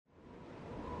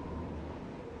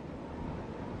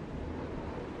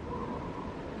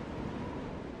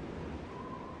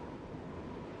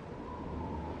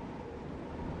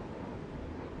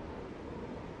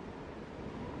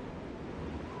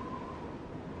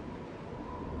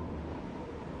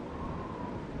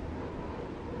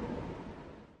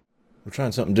We're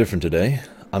trying something different today.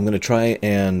 I'm going to try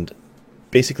and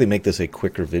basically make this a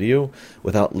quicker video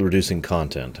without reducing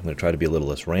content. I'm going to try to be a little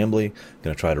less rambly. I'm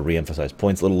going to try to re-emphasize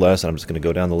points a little less. I'm just going to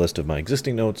go down the list of my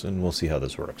existing notes, and we'll see how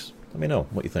this works. Let me know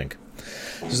what you think.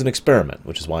 This is an experiment,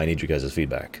 which is why I need you guys'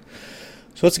 feedback.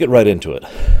 So let's get right into it.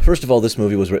 First of all, this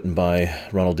movie was written by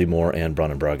Ronald D. Moore and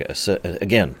Brannon Braga.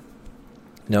 Again,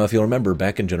 now, if you'll remember,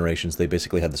 back in Generations, they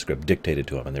basically had the script dictated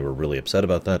to them, and they were really upset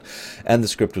about that, and the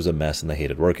script was a mess, and they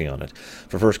hated working on it.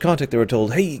 For First Contact, they were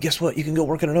told, hey, guess what, you can go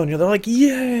work on it on your own. They're like,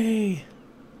 yay!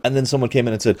 And then someone came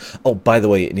in and said, oh, by the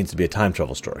way, it needs to be a time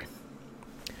travel story.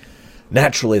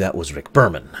 Naturally, that was Rick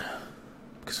Berman,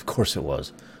 because of course it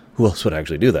was. Who else would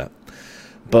actually do that?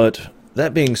 But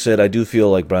that being said, I do feel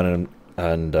like Brannon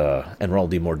and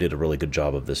Ronald D. Moore did a really good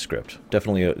job of this script.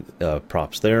 Definitely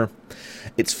props there.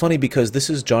 It's funny because this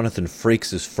is Jonathan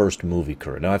Frakes' first movie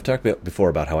career. Now, I've talked before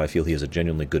about how I feel he is a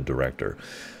genuinely good director.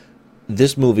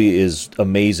 This movie is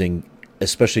amazing,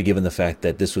 especially given the fact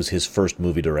that this was his first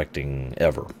movie directing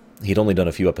ever. He'd only done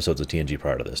a few episodes of TNG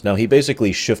prior to this. Now, he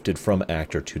basically shifted from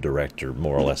actor to director,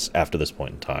 more or less, after this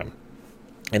point in time.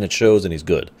 And it shows, and he's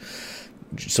good.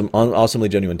 Some awesomely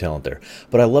genuine talent there.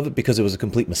 But I love it because it was a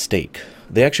complete mistake.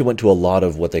 They actually went to a lot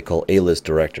of what they call A-list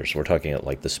directors. We're talking at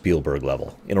like the Spielberg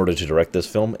level in order to direct this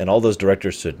film. And all those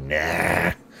directors said,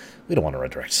 nah, we don't want to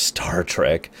direct Star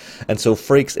Trek. And so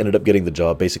Frakes ended up getting the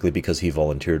job basically because he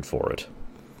volunteered for it.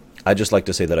 I just like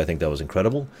to say that I think that was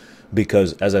incredible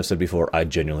because, as I've said before, I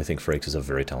genuinely think Frakes is a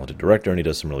very talented director and he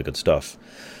does some really good stuff.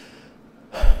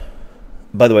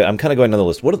 By the way, I'm kind of going down the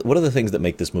list. What are the things that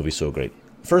make this movie so great?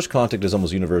 First Contact is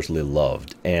almost universally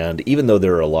loved, and even though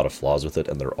there are a lot of flaws with it,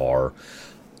 and there are,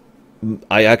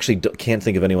 I actually can't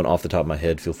think of anyone off the top of my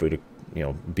head. Feel free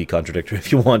to, be contradictory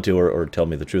if you want to, or tell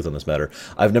me the truth on this matter.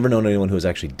 I've never known anyone who has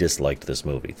actually disliked this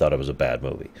movie, thought it was a bad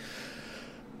movie.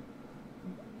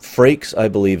 Frakes, I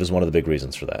believe, is one of the big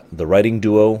reasons for that. The writing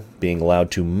duo being allowed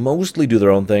to mostly do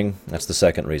their own thing, that's the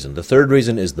second reason. The third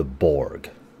reason is the Borg.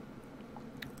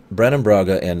 Brannon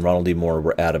Braga and Ronald D. Moore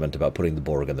were adamant about putting the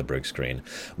Borg on the big screen.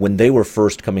 When they were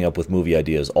first coming up with movie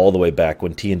ideas, all the way back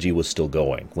when TNG was still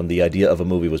going, when the idea of a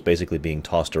movie was basically being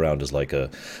tossed around as like it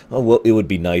would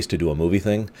be nice to do a movie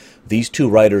thing, these two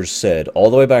writers said, all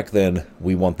the way back then,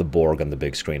 we want the Borg on the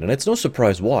big screen. And it's no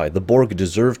surprise why. The Borg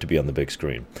deserve to be on the big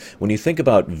screen. When you think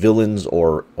about villains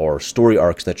or story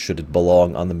arcs that should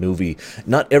belong on the movie,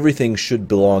 not everything should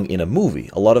belong in a movie.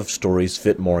 A lot of stories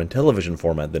fit more in television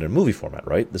format than in movie format,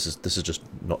 right? This is just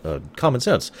common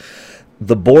sense.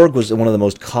 The Borg was one of the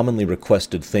most commonly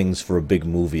requested things for a big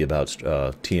movie about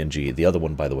TNG. The other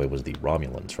one, by the way, was the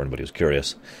Romulans, for anybody who's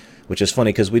curious. Which is funny,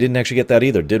 because we didn't actually get that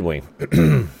either, did we?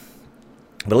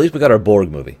 But at least we got our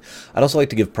Borg movie. I'd also like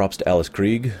to give props to Alice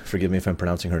Krige. Forgive me if I'm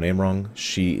pronouncing her name wrong.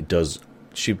 She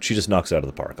just knocks it out of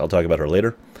the park. I'll talk about her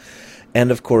later. And,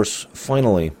 of course,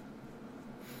 finally,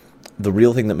 the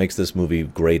real thing that makes this movie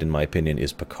great, in my opinion,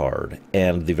 is Picard,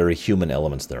 and the very human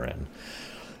elements therein.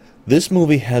 This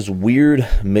movie has weird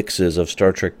mixes of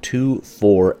Star Trek 2,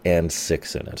 4, and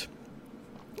 6 in it.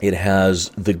 It has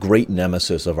the great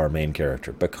nemesis of our main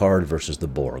character, Picard versus the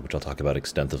Borg, which I'll talk about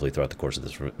extensively throughout the course of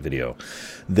this video.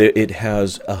 It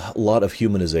has a lot of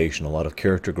humanization, a lot of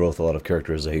character growth, a lot of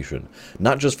characterization,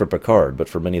 not just for Picard, but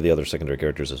for many of the other secondary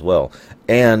characters as well.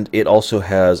 And it also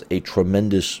has a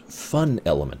tremendous fun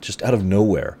element, just out of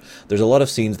nowhere. There's a lot of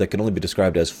scenes that can only be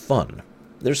described as fun.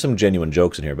 There's some genuine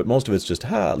jokes in here, but most of it's just,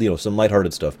 some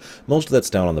lighthearted stuff. Most of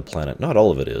that's down on the planet. Not all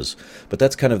of it is, but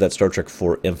that's kind of that Star Trek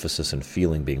 4 emphasis and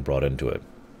feeling being brought into it.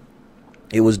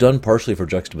 It was done partially for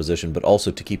juxtaposition, but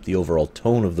also to keep the overall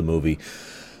tone of the movie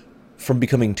from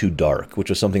becoming too dark, which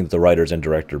was something that the writers and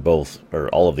director both, or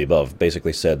all of the above,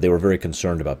 basically said they were very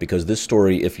concerned about, because this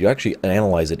story, if you actually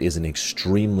analyze it, is an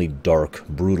extremely dark,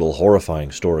 brutal,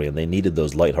 horrifying story, and they needed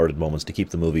those lighthearted moments to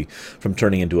keep the movie from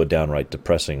turning into a downright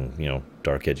depressing,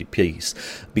 dark, edgy piece.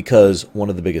 Because one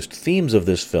of the biggest themes of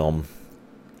this film,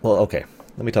 let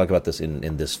me talk about this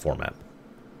in this format.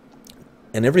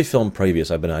 In every film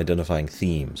previous, I've been identifying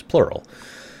themes, plural.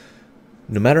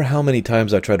 No matter how many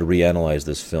times I try to reanalyze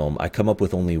this film, I come up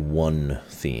with only one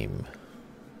theme.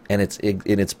 And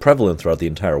it's prevalent throughout the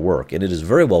entire work, and it is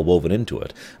very well woven into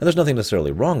it. And there's nothing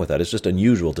necessarily wrong with that. It's just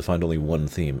unusual to find only one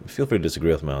theme. Feel free to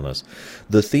disagree with me on this.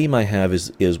 The theme I have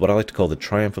is what I like to call the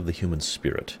triumph of the human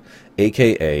spirit,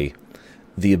 a.k.a.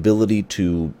 the ability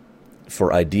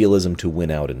for idealism to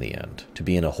win out in the end, to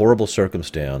be in a horrible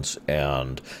circumstance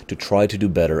and to try to do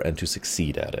better and to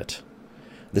succeed at it.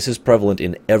 This is prevalent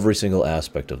in every single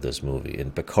aspect of this movie.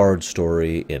 In Picard's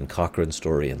story, in Cochrane's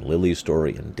story, in Lily's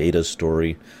story, in Data's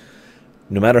story.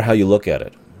 No matter how you look at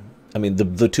it. I mean,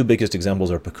 the two biggest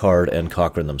examples are Picard and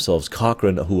Cochrane themselves.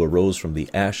 Cochrane, who arose from the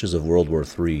ashes of World War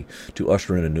III to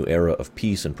usher in a new era of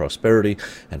peace and prosperity,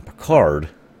 and Picard,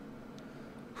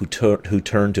 who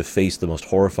turned to face the most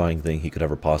horrifying thing he could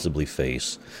ever possibly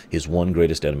face, his one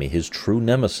greatest enemy, his true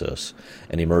nemesis,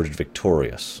 and emerged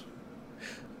victorious.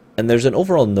 And there's an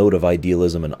overall note of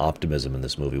idealism and optimism in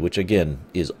this movie, which again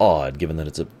is odd, given that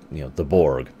it's the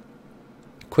Borg.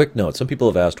 Quick note: some people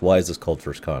have asked, why is this called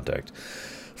First Contact?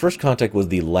 First Contact was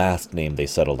the last name they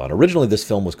settled on. Originally, this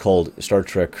film was called Star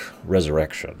Trek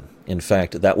Resurrection. In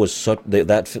fact, that was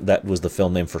that was the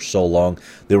film name for so long.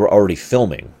 They were already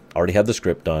filming, already had the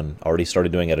script done, already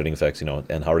started doing editing effects, and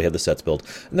already had the sets built,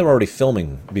 and they were already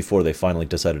filming before they finally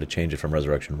decided to change it from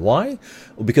Resurrection. Why?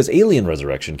 Well, because Alien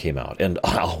Resurrection came out, and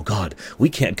oh god, we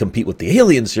can't compete with the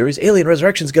Alien series. Alien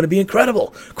Resurrection is going to be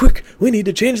incredible. Quick, we need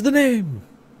to change the name.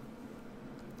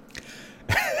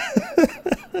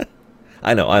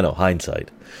 I know,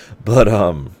 hindsight. But,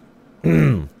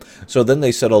 so then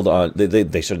they settled on,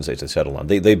 they shouldn't say they settled on,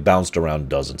 they bounced around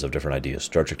dozens of different ideas.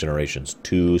 Star Trek Generations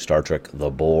 2, Star Trek The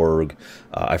Borg,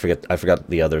 I forgot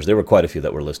the others. There were quite a few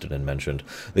that were listed and mentioned.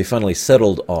 They finally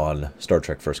settled on Star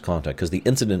Trek First Contact, because the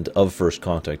incident of First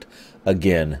Contact,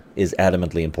 again, is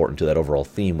adamantly important to that overall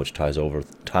theme, which ties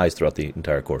throughout the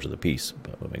entire course of the piece.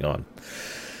 But moving on.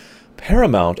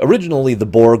 Paramount, originally the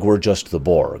Borg were just the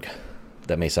Borg.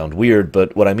 That may sound weird,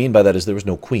 but what I mean by that is there was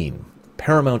no queen.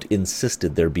 Paramount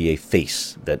insisted there be a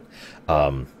face that,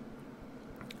 well,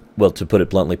 to put it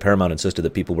bluntly, Paramount insisted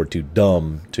that people were too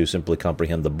dumb to simply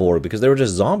comprehend the Borg because they were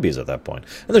just zombies at that point.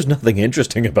 And there's nothing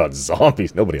interesting about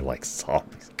zombies. Nobody likes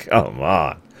zombies. Come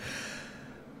on.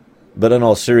 But in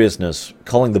all seriousness,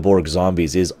 calling the Borg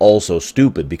zombies is also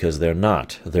stupid because they're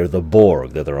not. They're the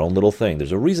Borg. They're their own little thing.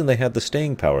 There's a reason they had the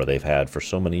staying power they've had for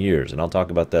so many years, and I'll talk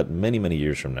about that many, many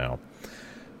years from now.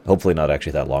 Hopefully not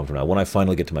actually that long from now. When I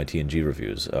finally get to my TNG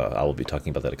reviews, I will be talking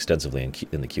about that extensively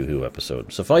in the Q-Who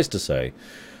episode. Suffice to say,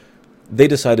 they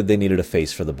decided they needed a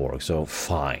face for the Borg, so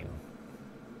fine.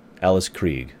 Alice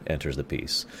Krieg enters the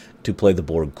piece to play the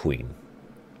Borg Queen.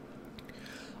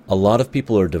 A lot of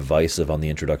people are divisive on the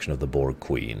introduction of the Borg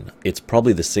Queen. It's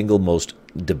probably the single most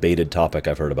debated topic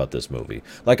I've heard about this movie.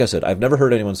 Like I said, I've never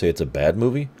heard anyone say it's a bad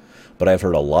movie, but I've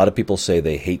heard a lot of people say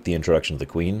they hate the introduction of the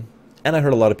Queen, and I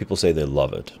heard a lot of people say they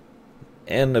love it.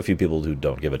 And a few people who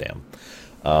don't give a damn.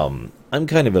 I'm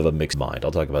kind of a mixed mind.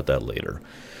 I'll talk about that later.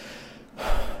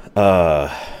 I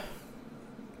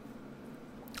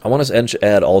want to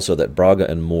add also that Braga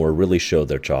and Moore really showed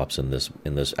their chops in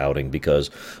this outing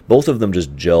because both of them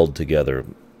just gelled together.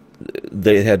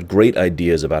 They had great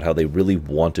ideas about how they really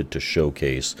wanted to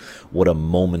showcase what a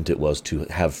moment it was to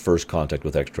have first contact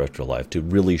with extraterrestrial life, to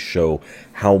really show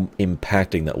how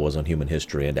impacting that was on human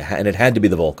history. And it had to be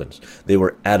the Vulcans. They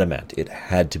were adamant. It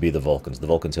had to be the Vulcans. The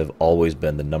Vulcans have always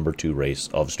been the number 2 race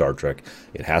of Star Trek.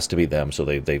 It has to be them, so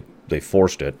they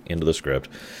forced it into the script.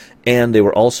 And they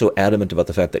were also adamant about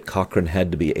the fact that Cochrane had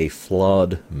to be a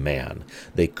flawed man.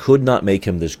 They could not make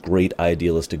him this great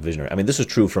idealistic visionary. I mean, this is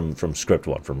true from script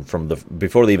one, from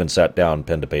before they even sat down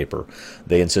pen to paper.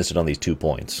 They insisted on these 2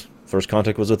 points. First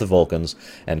contact was with the Vulcans,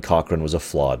 and Cochrane was a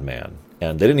flawed man.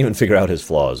 And they didn't even figure out his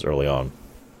flaws early on.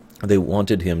 They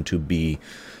wanted him to be,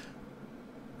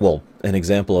 well, an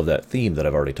example of that theme that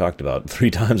I've already talked about 3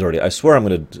 times already. I swear I'm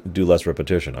going to do less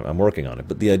repetition. I'm working on it.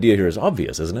 But the idea here is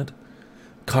obvious, isn't it?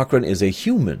 Cochrane is a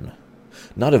human,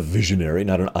 not a visionary,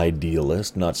 not an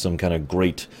idealist, not some kind of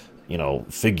great,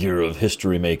 figure of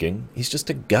history making. He's just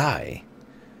a guy.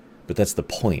 But that's the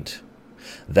point.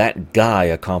 That guy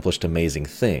accomplished amazing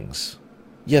things.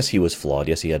 Yes, he was flawed.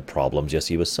 Yes, he had problems. Yes,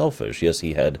 he was selfish. Yes,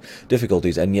 he had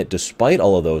difficulties. And yet, despite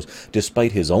all of those,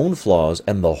 despite his own flaws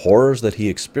and the horrors that he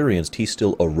experienced, he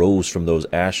still arose from those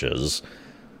ashes,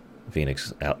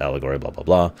 Phoenix allegory, blah, blah,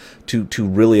 blah, to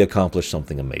really accomplish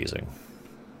something amazing.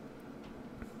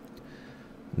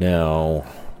 Now,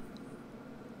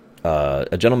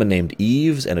 a gentleman named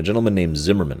Eves and a gentleman named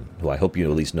Zimmerman, who I hope you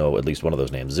at least know at least one of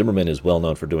those names. Zimmerman is well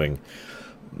known for doing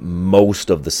most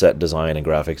of the set design and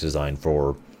graphics design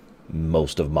for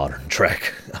most of modern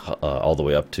Trek, all the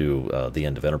way up to the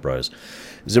end of Enterprise.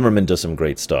 Zimmerman does some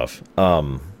great stuff.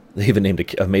 They even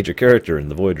named a major character in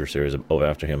the Voyager series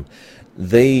after him.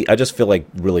 I just feel like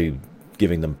really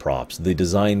giving them props. The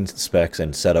design specs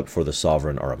and setup for the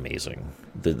Sovereign are amazing.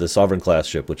 The Sovereign class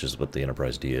ship, which is what the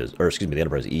Enterprise D is, or excuse me, the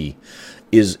Enterprise E,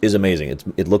 is amazing.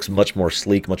 It looks much more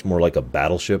sleek, much more like a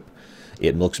battleship.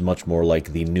 It looks much more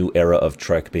like the new era of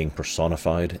Trek being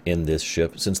personified in this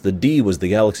ship, since the D was the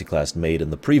Galaxy class made in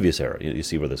the previous era. You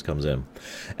see where this comes in.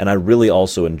 And I really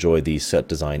also enjoy the set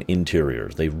design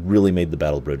interiors. They really made the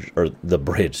bridge,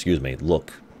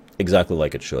 look exactly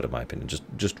like it should, in my opinion.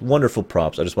 Just wonderful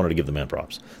props. I just wanted to give the men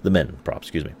props.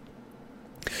 Excuse me.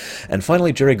 And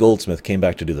finally, Jerry Goldsmith came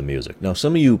back to do the music. Now,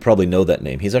 some of you probably know that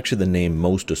name. He's actually the name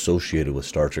most associated with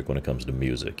Star Trek when it comes to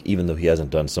music, even though he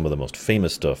hasn't done some of the most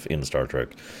famous stuff in Star Trek.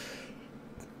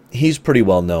 He's pretty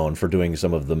well known for doing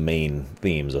some of the main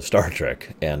themes of Star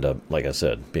Trek, and like I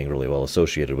said, being really well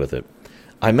associated with it.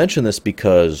 I mention this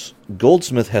because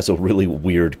Goldsmith has a really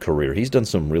weird career. He's done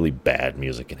some really bad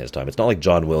music in his time. It's not like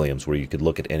John Williams, where you could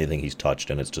look at anything he's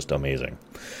touched and it's just amazing.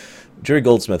 Jerry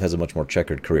Goldsmith has a much more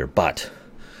checkered career, but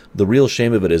the real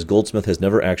shame of it is Goldsmith has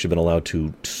never actually been allowed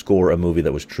to score a movie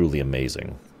that was truly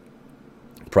amazing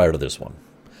prior to this one.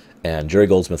 And Jerry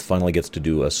Goldsmith finally gets to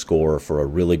do a score for a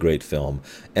really great film,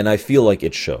 and I feel like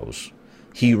it shows.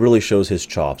 He really shows his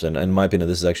chops, and in my opinion,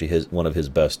 this is actually one of his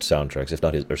best soundtracks, if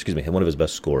not one of his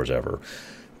best scores ever.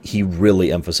 He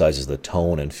really emphasizes the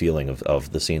tone and feeling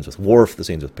of the scenes with Worf, the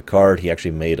scenes with Picard. He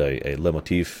actually made a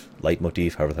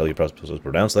leitmotif, however the hell you're supposed to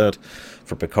pronounce that,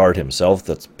 for Picard himself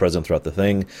that's present throughout the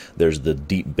thing. There's the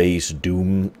deep bass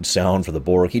doom sound for the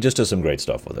Borg. He just does some great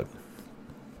stuff with it.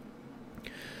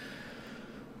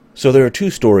 So there are two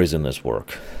stories in this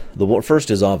work. The first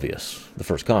is obvious, the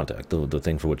first contact, the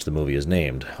thing for which the movie is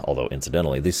named, although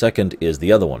incidentally. The second is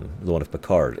the other one, the one of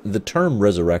Picard. The term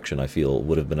resurrection, I feel,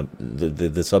 would have been,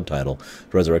 the subtitle,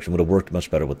 resurrection, would have worked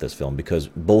much better with this film, because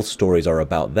both stories are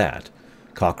about that.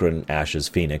 Cochrane, Ash's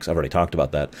Phoenix, I've already talked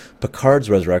about that. Picard's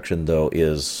resurrection, though,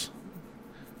 is,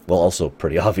 well, also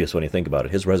pretty obvious when you think about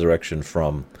it. His resurrection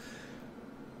from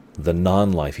the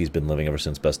non-life he's been living ever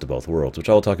since Best of Both Worlds, which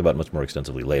I will talk about much more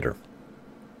extensively later.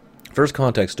 First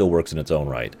Contact still works in its own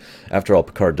right. After all,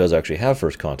 Picard does actually have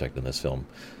First Contact in this film.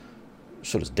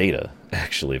 So does Data,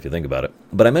 actually, if you think about it.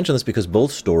 But I mention this because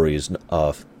both stories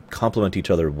complement each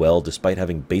other well, despite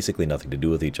having basically nothing to do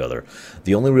with each other.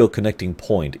 The only real connecting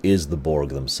point is the Borg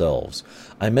themselves.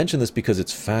 I mention this because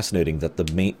it's fascinating that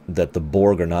the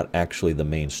Borg are not actually the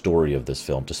main story of this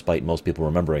film, despite most people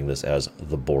remembering this as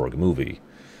the Borg movie.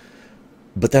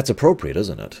 But that's appropriate,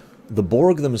 isn't it? The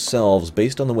Borg themselves,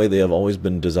 based on the way they have always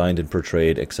been designed and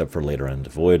portrayed, except for later on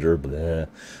Voyager,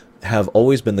 have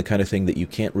always been the kind of thing that you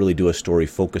can't really do a story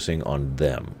focusing on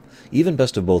them. Even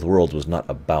Best of Both Worlds was not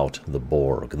about the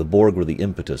Borg. The Borg were the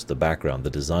impetus, the background, the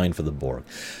design for the Borg.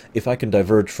 If I can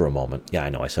diverge for a moment, yeah, I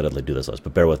know I said I'd do this last,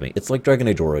 but bear with me. It's like Dragon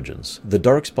Age Origins. The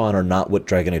Darkspawn are not what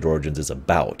Dragon Age Origins is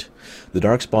about. The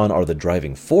Darkspawn are the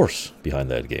driving force behind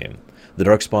that game. The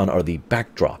Darkspawn are the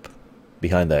backdrop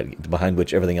behind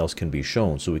which everything else can be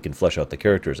shown, so we can flesh out the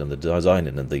characters and the design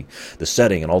and the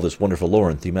setting and all this wonderful lore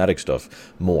and thematic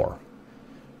stuff more.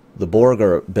 The Borg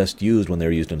are best used when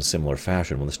they're used in a similar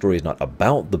fashion, when the story is not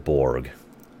about the Borg,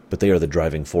 but they are the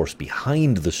driving force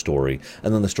behind the story,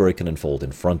 and then the story can unfold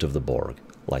in front of the Borg,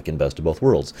 like in Best of Both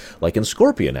Worlds. Like in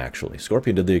Scorpion, actually.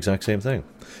 Scorpion did the exact same thing.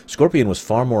 Scorpion was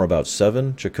far more about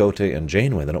Seven, Chakotay, and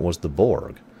Janeway than it was the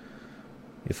Borg.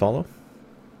 You follow?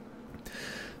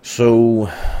 So,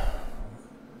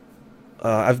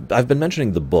 I've been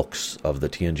mentioning the books of the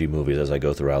TNG movies as I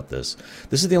go throughout this.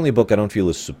 This is the only book I don't feel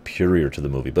is superior to the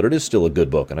movie, but it is still a good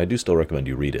book, and I do still recommend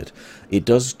you read it. It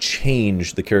does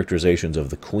change the characterizations of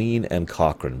the Queen and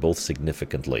Cochrane, both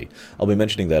significantly. I'll be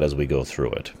mentioning that as we go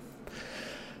through it.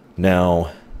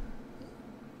 Now,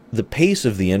 the pace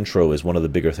of the intro is one of the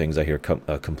bigger things I hear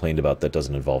complained about that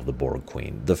doesn't involve the Borg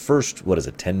Queen. The first,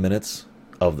 10 minutes?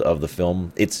 Of the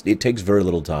film, it takes very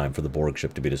little time for the Borg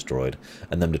ship to be destroyed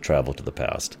and them to travel to the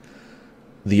past.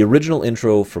 The original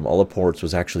intro from all reports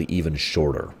was actually even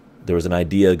shorter. There was an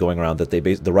idea going around that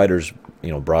the writers,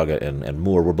 Braga and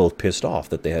Moore, were both pissed off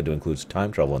that they had to include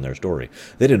time travel in their story.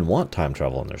 They didn't want time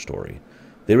travel in their story.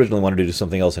 They originally wanted to do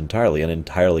something else entirely, an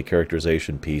entirely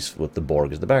characterization piece with the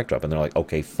Borg as the backdrop. And they're like,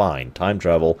 okay, fine, time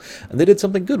travel. And they did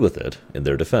something good with it, in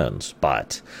their defense.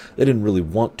 But they didn't really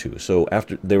want to. So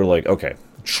after, they were like, okay,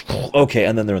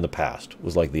 and then they're in the past,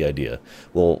 was like the idea.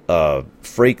 Well,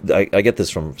 Frakes, I get this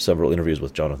from several interviews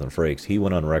with Jonathan Frakes. He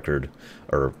went on record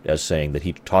as saying that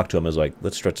he talked to him as like,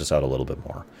 let's stretch this out a little bit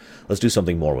more. Let's do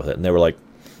something more with it. And they were like,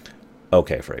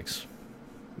 okay, Frakes,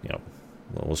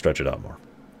 we'll stretch it out more.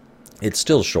 It's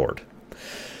still short.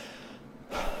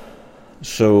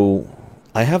 So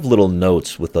I have little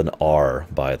notes with an R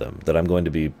by them that I'm going to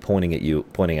be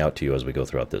pointing out to you as we go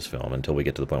throughout this film until we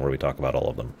get to the point where we talk about all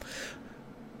of them.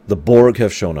 The Borg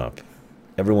have shown up.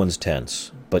 Everyone's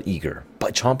tense, but eager,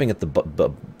 but chomping at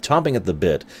the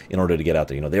bit in order to get out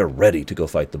there. They are ready to go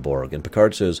fight the Borg. And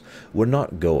Picard says, "We're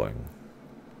not going."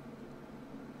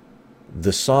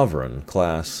 The Sovereign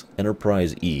class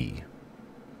Enterprise E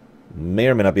May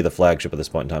or may not be the flagship at this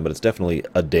point in time, but it's definitely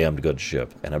a damned good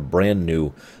ship. And a brand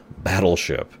new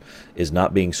battleship is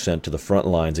not being sent to the front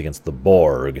lines against the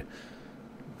Borg.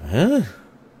 Huh?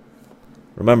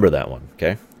 Remember that one,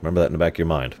 okay? Remember that in the back of your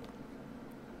mind.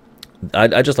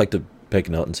 I'd just like to take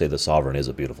a note and say the Sovereign is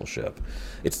a beautiful ship.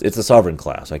 It's the Sovereign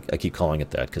class. I keep calling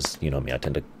it that because, you know me, I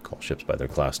tend to call ships by their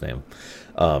class name.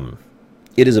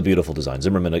 It is a beautiful design.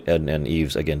 Zimmerman and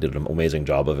Eves, again, did an amazing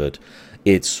job of it.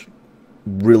 It's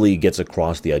really gets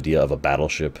across the idea of a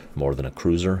battleship more than a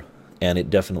cruiser, and it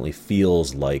definitely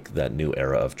feels like that new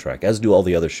era of Trek, as do all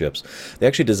the other ships. They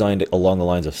actually designed along the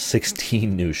lines of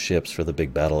 16 new ships for the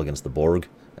big battle against the Borg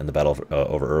and the battle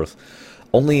over Earth.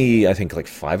 Only, I think, like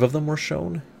 5 of them were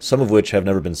shown, some of which have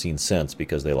never been seen since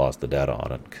because they lost the data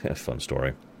on it. Fun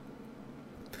story.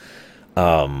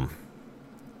 I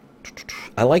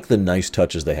like the nice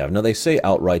touches they have. Now, they say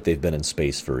outright they've been in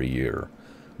space for a year.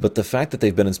 But the fact that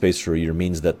they've been in space for a year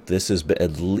means that this has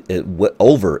been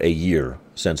over a year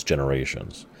since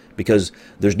Generations. Because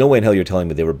there's no way in hell you're telling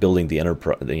me they were building the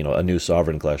Enterprise, a new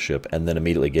Sovereign class ship, and then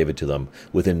immediately gave it to them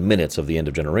within minutes of the end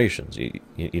of Generations. You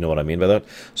know what I mean by that?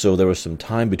 So there was some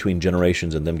time between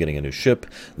Generations and them getting a new ship.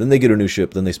 Then they get a new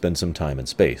ship. Then they spend some time in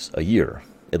space, a year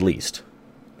at least.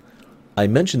 I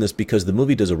mention this because the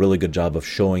movie does a really good job of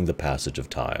showing the passage of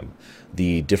time.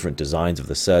 The different designs of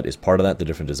the set is part of that. The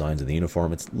different designs of the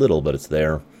uniform, it's little, but it's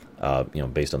there,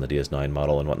 based on the DS9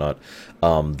 model and whatnot.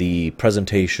 The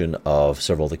presentation of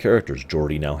several of the characters.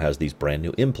 Geordi now has these brand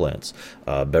new implants.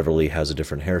 Beverly has a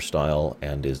different hairstyle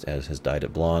and has dyed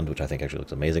it blonde, which I think actually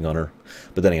looks amazing on her.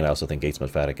 But then again, I also think Gates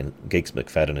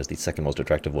McFadden is the second most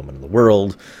attractive woman in the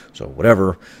world. So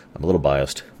whatever, I'm a little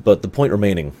biased. But the point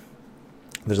remaining,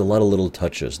 there's a lot of little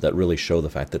touches that really show the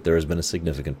fact that there has been a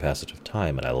significant passage of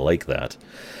time, and I like that.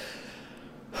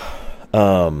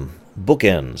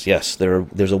 Bookends, yes,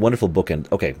 there's a wonderful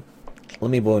bookend. Okay, let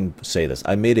me go and say this.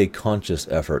 I made a conscious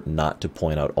effort not to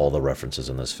point out all the references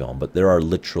in this film, but there are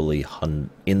literally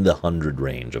in the 100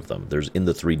 range of them. There's in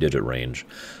the 3-digit range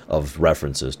of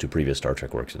references to previous Star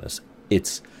Trek works in this.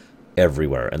 It's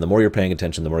everywhere, and the more you're paying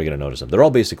attention, the more you're going to notice them. They're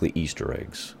all basically Easter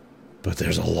eggs, but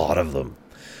there's a lot of them.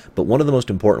 But one of the most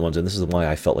important ones, and this is why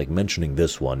I felt like mentioning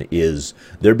this one, is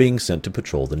they're being sent to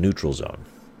patrol the neutral zone.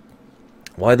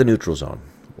 Why the neutral zone?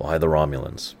 Why the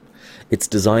Romulans? It's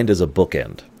designed as a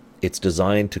bookend. It's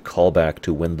designed to call back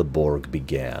to when the Borg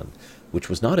began, which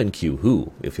was not in Q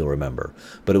Who, if you'll remember,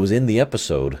 but it was in the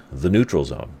episode The Neutral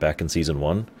Zone, back in Season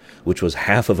 1, which was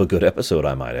half of a good episode,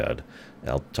 I might add.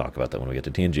 I'll talk about that when we get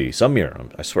to TNG. Some year,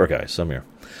 I swear, guys, some year.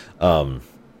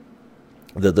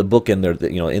 The book in there,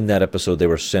 in that episode, they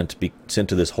were sent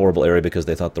to this horrible area because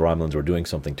they thought the Romulans were doing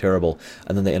something terrible,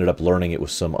 and then they ended up learning it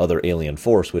was some other alien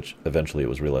force, which eventually it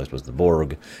was realized was the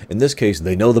Borg. In this case,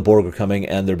 they know the Borg are coming,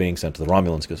 and they're being sent to the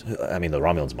Romulans because, the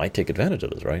Romulans might take advantage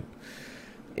of this, right?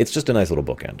 It's just a nice little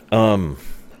bookend.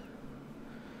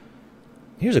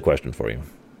 Here's a question for you.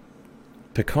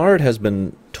 Picard has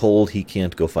been told he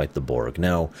can't go fight the Borg.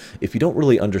 Now, if you don't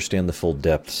really understand the full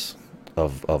depths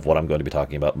of what I'm going to be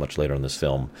talking about much later in this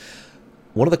film,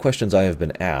 one of the questions I have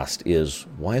been asked is,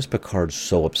 why is Picard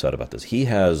so upset about this? He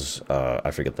has, I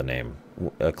forget the name,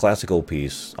 a classical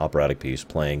piece, operatic piece,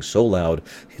 playing so loud,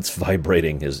 it's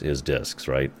vibrating his discs,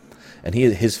 right? And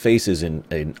his face is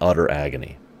in utter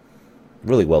agony.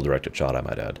 Really well-directed shot, I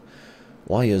might add.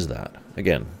 Why is that?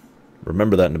 Again,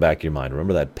 remember that in the back of your mind.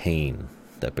 Remember that pain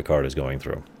that Picard is going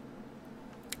through.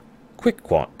 Quick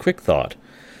thought.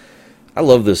 I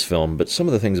love this film, but some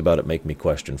of the things about it make me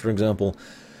question. For example,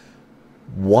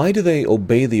 why do they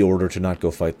obey the order to not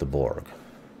go fight the Borg?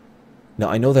 Now,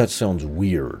 I know that sounds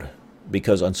weird,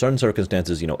 because on certain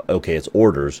circumstances, okay, it's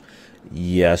orders,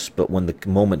 yes, but when the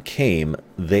moment came,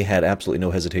 they had absolutely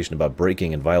no hesitation about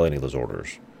breaking and violating those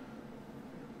orders.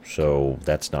 So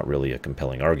that's not really a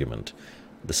compelling argument.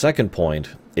 The second point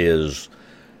is,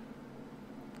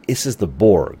 this is the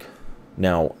Borg.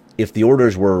 Now, if the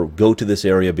orders were, go to this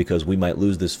area because we might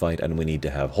lose this fight and we need to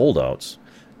have holdouts,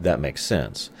 that makes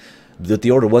sense. That the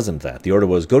order wasn't that. The order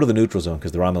was, go to the neutral zone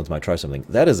because the Romulans might try something.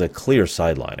 That is a clear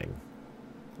sidelining.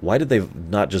 Why did they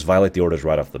not just violate the orders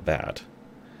right off the bat?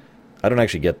 I don't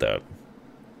actually get that.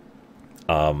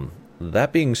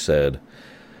 That being said,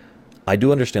 I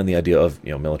do understand the idea of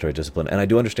military discipline, and I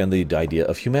do understand the idea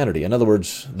of humanity. In other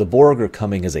words, the Borg are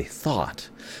coming as a thought,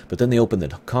 but then they open the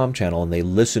comm channel and they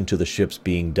listen to the ships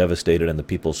being devastated and the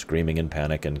people screaming in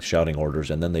panic and shouting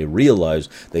orders, and then they realize,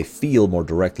 they feel more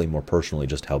directly, more personally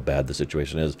just how bad the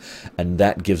situation is, and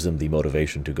that gives them the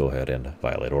motivation to go ahead and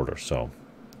violate orders. So,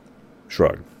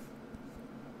 shrug.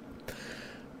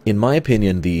 In my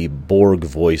opinion, the Borg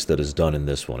voice that is done in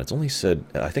this one, it's only said,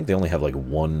 I think they only have like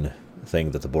one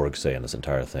thing that the Borg say in this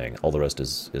entire thing. All the rest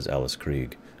is Alice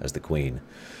Krieg as the Queen.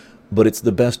 But it's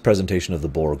the best presentation of the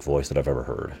Borg voice that I've ever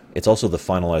heard. It's also the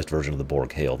finalized version of the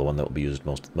Borg hail, the one that will be used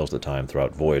most of the time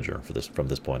throughout Voyager from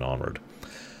this point onward.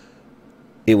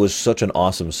 It was such an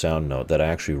awesome sound note that I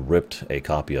actually ripped a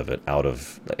copy of it out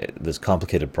of this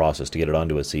complicated process to get it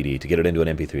onto a CD, to get it into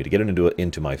an MP3, to get it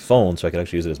into my phone so I could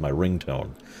actually use it as my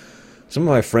ringtone. Some of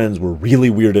my friends were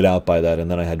really weirded out by that, and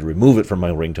then I had to remove it from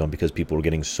my ringtone because people were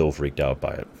getting so freaked out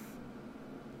by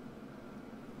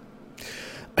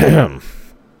it.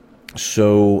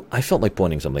 So I felt like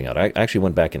pointing something out. I actually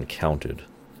went back and counted.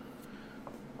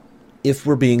 If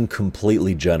we're being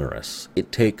completely generous,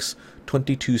 it takes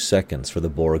 22 seconds for the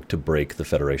Borg to break the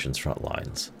Federation's front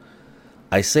lines.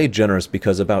 I say generous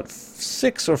because about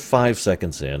 6 or 5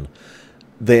 seconds in,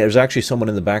 there's actually someone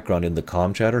in the background in the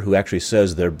comm chatter who actually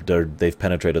says they've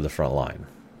penetrated the front line.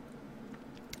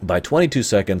 By 22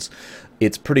 seconds,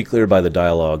 it's pretty clear by the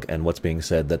dialogue and what's being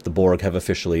said that the Borg have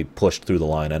officially pushed through the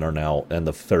line and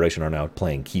the Federation are now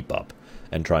playing keep up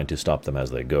and trying to stop them as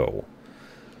they go.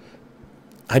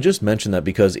 I just mentioned that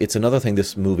because it's another thing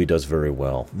this movie does very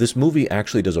well. This movie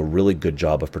actually does a really good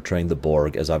job of portraying the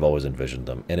Borg as I've always envisioned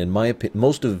them. And in my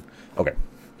opinion,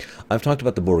 I've talked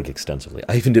about the Borg extensively.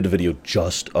 I even did a video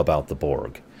just about the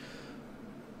Borg.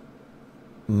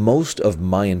 Most of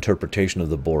my interpretation of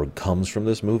the Borg comes from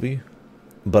this movie,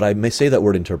 but I may say that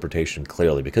word interpretation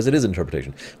clearly because it is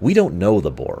interpretation. We don't know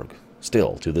the Borg,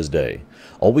 still, to this day.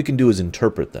 All we can do is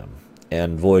interpret them,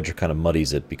 and Voyager kind of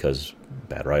muddies it because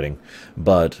bad writing,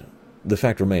 but the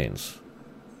fact remains.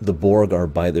 The Borg are,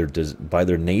 by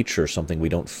their nature, something we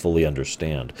don't fully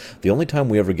understand. The only time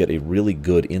we ever get a really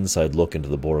good inside look into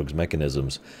the Borg's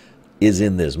mechanisms is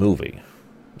in this movie.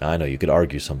 Now, I know you could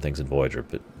argue some things in Voyager,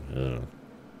 but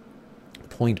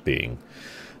point being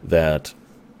that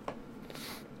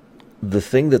the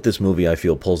thing that this movie I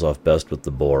feel pulls off best with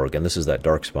the Borg, and this is that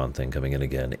Darkspawn thing coming in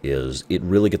again, is it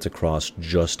really gets across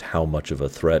just how much of a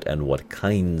threat and what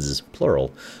kinds,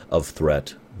 plural, of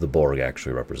threat the Borg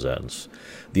actually represents.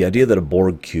 The idea that a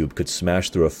Borg cube could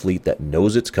smash through a fleet that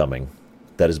knows it's coming,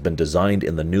 that has been designed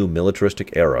in the new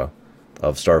militaristic era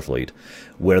of Starfleet,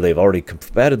 where they've already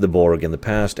combated the Borg in the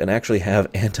past and actually have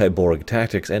anti-Borg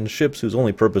tactics and ships whose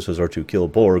only purposes are to kill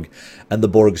Borg, and the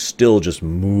Borg still just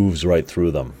moves right through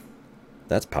them.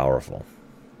 That's powerful.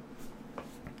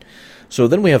 So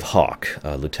then we have Hawk,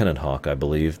 Lieutenant Hawk, I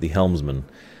believe, the helmsman.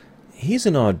 He's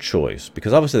an odd choice,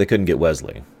 because obviously they couldn't get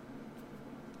Wesley.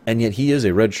 And yet he is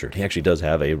a red shirt. He actually does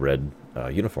have a red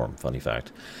uniform, funny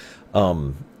fact.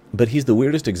 But he's the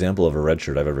weirdest example of a red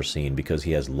shirt I've ever seen, because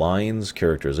he has lines,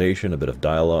 characterization, a bit of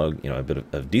dialogue,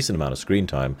 a decent amount of screen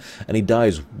time, and he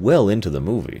dies well into the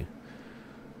movie.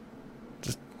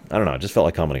 I don't know, I just felt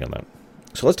like commenting on that.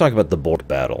 So let's talk about the Borg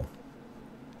battle.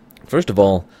 First of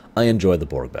all, I enjoyed the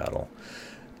Borg battle.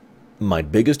 My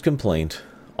biggest complaint,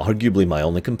 arguably my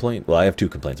only complaint, well, I have two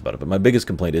complaints about it, but my biggest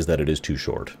complaint is that it is too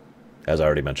short. As I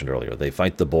already mentioned earlier, they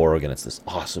fight the Borg, and it's this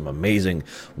awesome, amazing,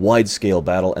 wide-scale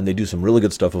battle, and they do some really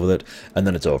good stuff with it, and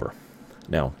then it's over.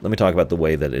 Now, let me talk about the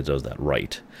way that it does that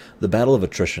right. The battle of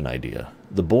attrition idea.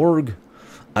 The Borg,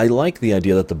 I like the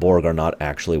idea that the Borg are not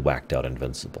actually whacked out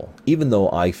invincible, even though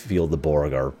I feel the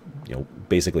Borg are,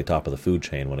 basically top of the food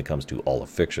chain when it comes to all of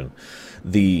fiction.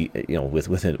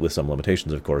 With some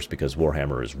limitations, of course, because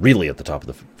Warhammer is really at the top of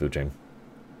the food chain.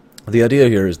 The idea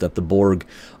here is that the Borg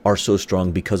are so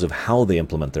strong because of how they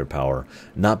implement their power,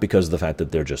 not because of the fact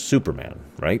that they're just Superman,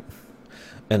 right?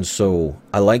 And so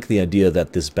I like the idea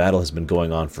that this battle has been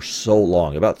going on for so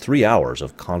long, about 3 hours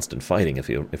of constant fighting, if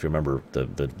you remember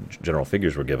the general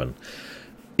figures were given.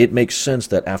 It makes sense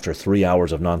that after 3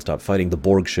 hours of nonstop fighting, the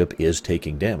Borg ship is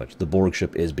taking damage. The Borg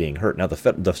ship is being hurt. Now, the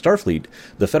Starfleet,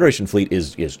 the Federation fleet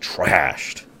is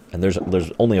trashed, and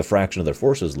there's only a fraction of their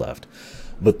forces left.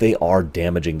 But they are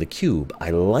damaging the cube.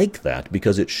 I like that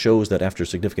because it shows that after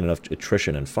significant enough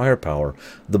attrition and firepower,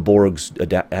 the Borg's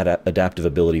adaptive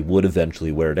ability would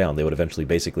eventually wear down. They would eventually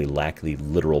basically lack the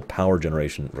literal power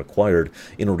generation required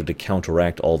in order to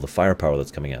counteract all the firepower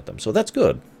that's coming at them. So that's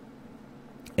good.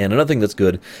 And another thing that's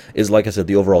good is, like I said,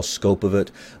 the overall scope of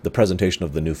it, the presentation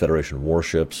of the new Federation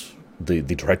warships, the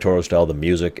directorial style, the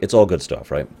music. It's all good stuff,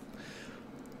 right?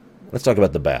 Let's talk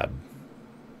about the bad.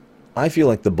 I feel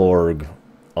like the Borg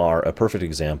are a perfect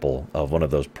example of one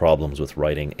of those problems with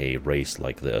writing a race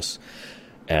like this.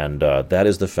 And that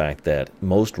is the fact that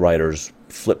most writers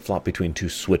flip-flop between two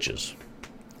switches.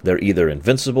 They're either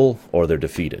invincible or they're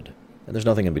defeated. And there's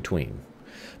nothing in between.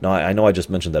 Now, I know I just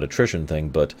mentioned that attrition thing,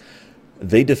 but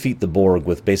They defeat the Borg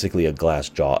with basically a glass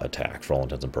jaw attack, for all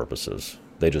intents and purposes.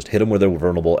 They just hit them where they were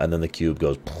vulnerable, and then the cube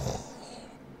goes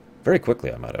very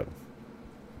quickly, I might add.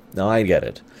 Now, I get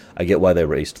it. I get why they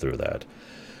raced through that.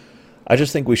 I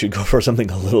just think we should go for something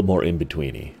a little more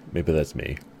in-betweeny. Maybe that's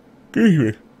me.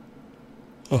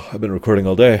 Oh, I've been recording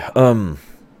all day.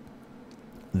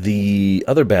 The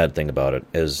other bad thing about it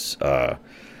is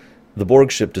the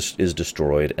Borg ship is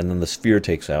destroyed, and then the sphere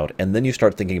takes out, and then you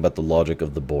start thinking about the logic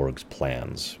of the Borg's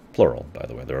plans. Plural, by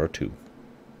the way. There are 2.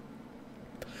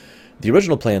 The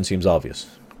original plan seems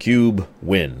obvious. Cube,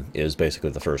 win, is basically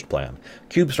the first plan.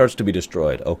 Cube starts to be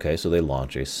destroyed. Okay, so they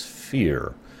launch a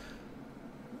sphere.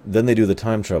 Then they do the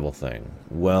time travel thing.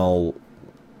 Well,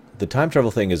 the time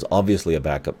travel thing is obviously a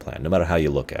backup plan, no matter how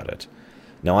you look at it.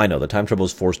 Now, I know the time travel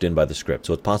is forced in by the script,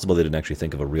 so it's possible they didn't actually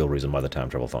think of a real reason why the time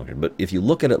travel functioned. But if you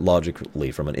look at it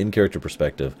logically, from an in-character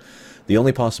perspective, the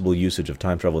only possible usage of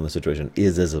time travel in this situation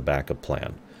is as a backup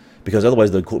plan. Because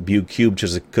otherwise, the cube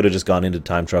could have just gone into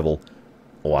time travel,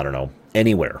 I don't know,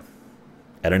 anywhere,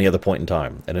 at any other point in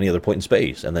time, at any other point in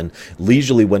space, and then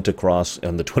leisurely went across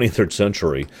in the 23rd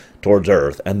century towards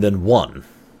Earth, and then won.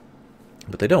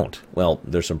 But they don't. Well,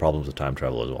 there's some problems with time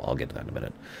travel as well. I'll get to that in a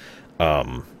minute.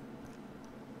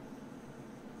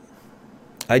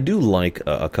 I do like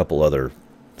a couple other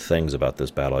things about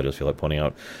this battle I just feel like pointing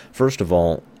out. First of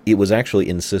all, it was actually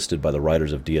insisted by the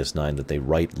writers of DS9 that they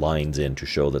write lines in to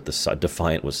show that the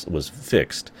Defiant was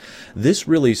fixed. This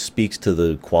really speaks to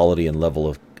the quality and level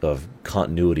of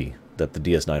continuity that the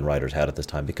DS9 writers had at this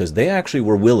time, because they actually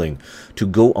were willing to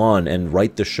go on and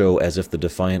write the show as if the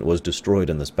Defiant was destroyed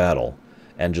in this battle,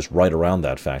 and just write around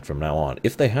that fact from now on,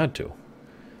 if they had to.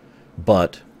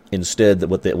 But instead,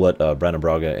 what Brandon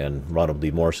Braga and Ronald D.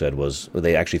 Moore said was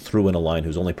they actually threw in a line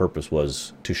whose only purpose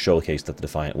was to showcase that the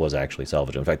Defiant was actually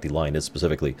salvageable. In fact, the line is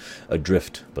specifically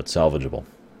adrift but salvageable.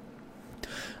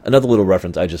 Another little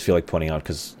reference I just feel like pointing out,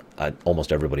 because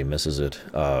almost everybody misses it.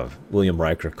 William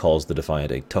Riker calls the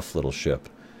Defiant a tough little ship.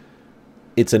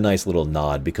 It's a nice little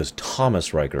nod, because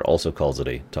Thomas Riker also calls it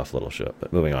a tough little ship.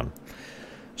 But moving on.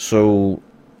 So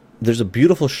there's a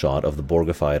beautiful shot of the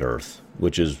Borgified Earth,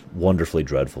 which is wonderfully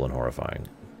dreadful and horrifying.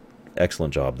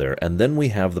 Excellent job there. And then we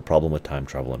have the problem with time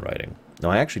travel and writing. Now,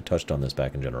 I actually touched on this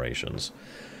back in Generations,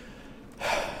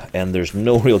 and there's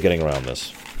no real getting around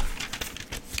this.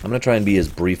 I'm going to try and be as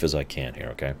brief as I can here,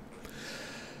 okay?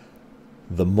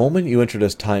 The moment you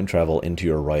introduce time travel into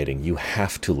your writing, you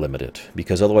have to limit it,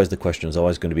 because otherwise the question is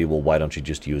always going to be, well, why don't you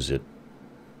just use it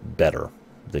better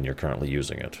than you're currently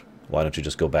using it? Why don't you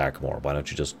just go back more? Why don't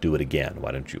you just do it again?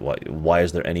 Why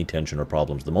is there any tension or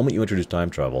problems? The moment you introduce time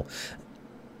travel,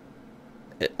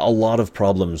 a lot of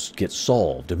problems get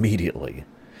solved immediately.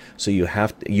 So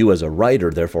you as a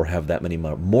writer, therefore, have that many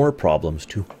more problems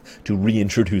to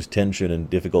reintroduce tension and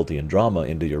difficulty and drama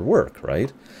into your work,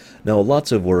 right? Now,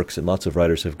 lots of works and lots of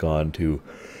writers have gone to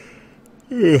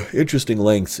interesting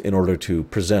lengths in order to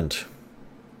present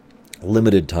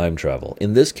limited time travel.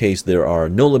 In this case, there are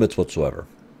no limits whatsoever,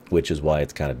 which is why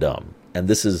it's kind of dumb. And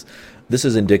this is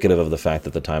indicative of the fact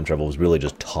that the time travel was really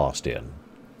just tossed in.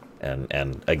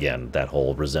 And again, that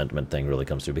whole resentment thing really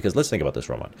comes through. Because let's think about this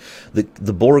for a moment.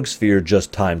 The Borg sphere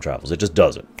just time travels. It just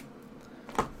does it.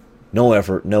 No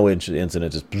effort, no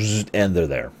incident, just and they're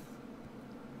there.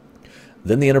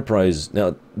 Then the Enterprise,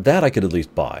 now that I could at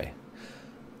least buy.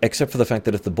 Except for the fact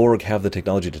that if the Borg have the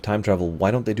technology to time travel, why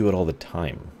don't they do it all the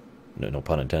time? No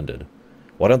pun intended.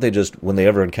 Why don't they just, when they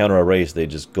ever encounter a race, they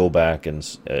just go back and,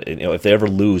 if they ever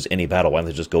lose any battle, why don't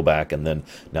they just go back and then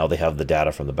now they have the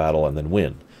data from the battle and then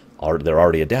win? They're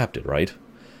already adapted, right?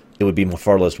 It would be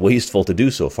far less wasteful to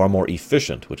do so, far more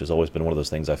efficient, which has always been one of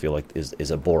those things I feel like is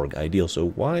a Borg ideal. So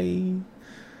why?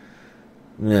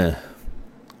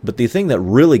 But the thing that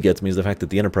really gets me is the fact that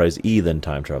the Enterprise E then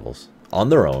time travels on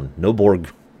their own. No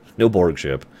Borg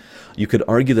ship. You could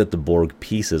argue that the Borg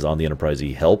pieces on the Enterprise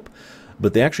E help,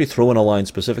 but they actually throw in a line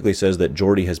specifically says that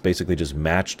Geordi has basically just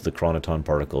matched the chronoton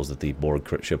particles that the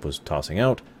Borg ship was tossing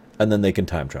out, and then they can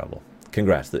time travel.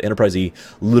 Congrats. The Enterprise E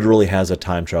literally has a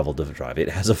time travel drive. It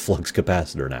has a flux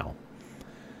capacitor now.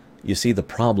 You see the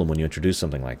problem when you introduce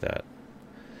something like that.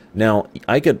 Now,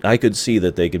 I could see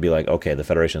that they could be like, okay, the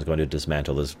Federation is going to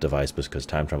dismantle this device because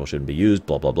time travel shouldn't be used,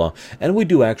 blah, blah, blah. And we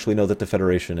do actually know that the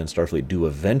Federation and Starfleet do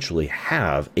eventually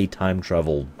have a time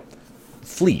travel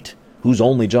fleet whose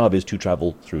only job is to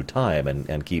travel through time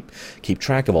and keep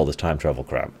track of all this time travel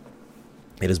crap.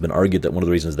 It has been argued that one of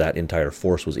the reasons that entire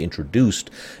force was introduced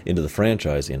into the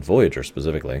franchise, in Voyager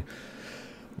specifically,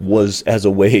 was as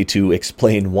a way to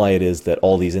explain why it is that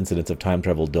all these incidents of time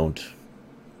travel don't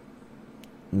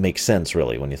make sense,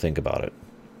 really, when you think about it.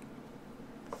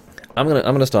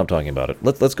 I'm gonna stop talking about it.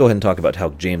 Let's go ahead and talk about how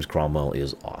James Cromwell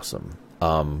is awesome.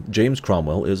 James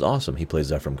Cromwell is awesome. He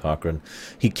plays Ephraim Cochrane.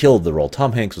 He killed the role.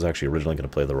 Tom Hanks was actually originally going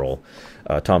to play the role.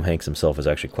 Tom Hanks himself is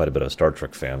actually quite a bit of a Star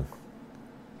Trek fan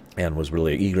and was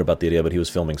really eager about the idea, but he was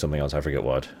filming something else, I forget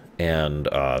what. And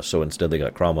so instead they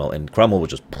got Cromwell, and Cromwell was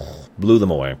just blew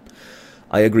them away.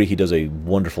 I agree, he does a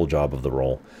wonderful job of the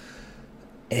role.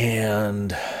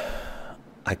 And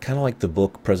I kind of like the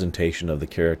book presentation of the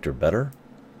character better.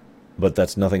 But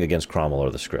that's nothing against Cromwell or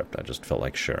the script. I just felt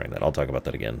like sharing that. I'll talk about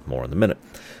that again more in a minute.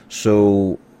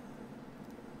 So,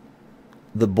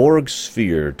 the Borg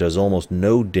sphere does almost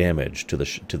no damage to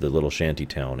the little shanty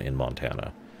town in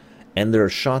Montana. And their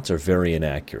shots are very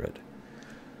inaccurate.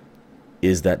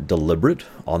 Is that deliberate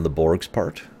on the Borg's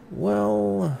part?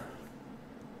 Well,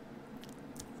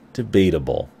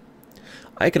 debatable.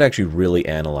 I could actually really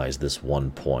analyze this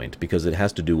one point because it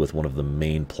has to do with one of the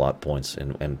main plot points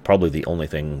and probably the only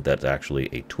thing that's actually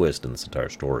a twist in this entire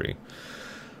story.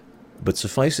 But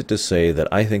suffice it to say that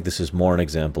I think this is more an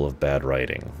example of bad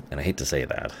writing, and I hate to say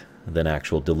that, than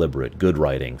actual deliberate good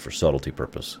writing for subtlety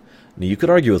purpose. Now, you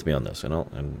could argue with me on this, and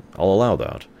I'll allow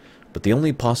that. But the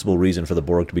only possible reason for the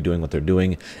Borg to be doing what they're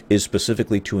doing is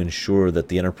specifically to ensure that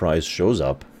the Enterprise shows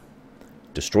up,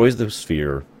 destroys the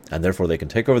sphere, and therefore they can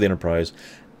take over the Enterprise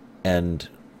and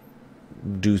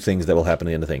do things that will happen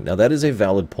at the end of the thing. Now, that is a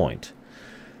valid point.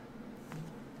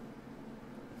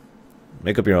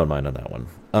 Make up your own mind on that one.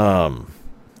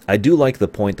 I do like the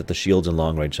point that the shields and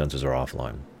long-range sensors are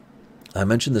offline. I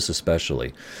mentioned this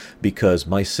especially because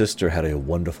my sister had a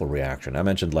wonderful reaction. I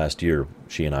mentioned last year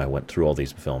she and I went through all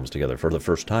these films together for the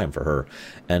first time for her,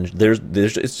 and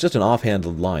it's just an offhand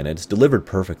line, and it's delivered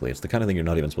perfectly. It's the kind of thing you're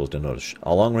not even supposed to notice.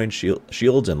 All long-range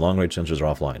shields and long-range sensors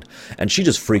are offline, and she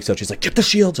just freaks out. She's like, "Get the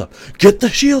shields up! Get the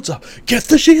shields up! Get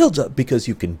the shields up!" Because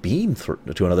you can beam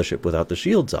to another ship without the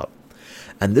shields up.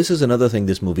 And this is another thing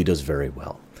this movie does very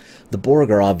well. The Borg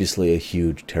are obviously a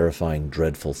huge, terrifying,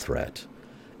 dreadful threat.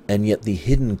 And yet the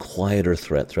hidden, quieter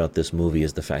threat throughout this movie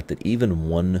is the fact that even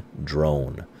one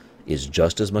drone is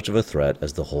just as much of a threat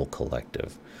as the whole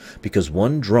collective. Because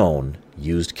one drone,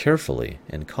 used carefully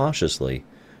and cautiously,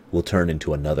 will turn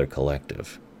into another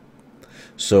collective.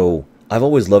 So, I've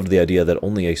always loved the idea that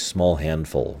only a small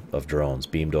handful of drones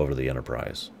beamed over the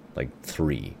Enterprise. Like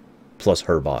 3, plus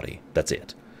her body. That's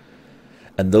it.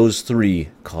 And those 3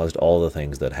 caused all the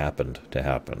things that happened to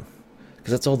happen.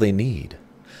 Because that's all they need.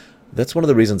 That's one of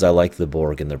the reasons I like the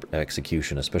Borg and their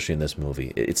execution, especially in this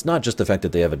movie. It's not just the fact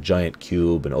that they have a giant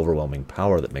cube and overwhelming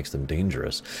power that makes them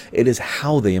dangerous. It is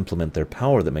how they implement their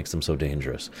power that makes them so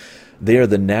dangerous. They are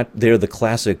the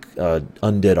classic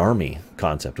undead army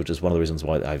concept, which is one of the reasons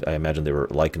why I imagine they were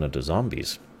likened to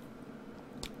zombies.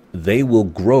 They will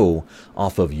grow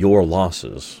off of your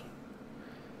losses,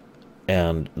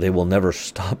 and they will never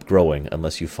stop growing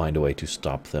unless you find a way to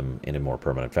stop them in a more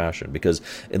permanent fashion. Because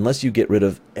unless you get rid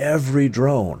of every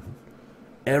drone,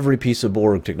 every piece of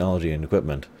Borg technology and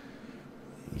equipment,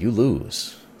 you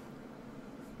lose.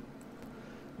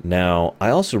 Now, I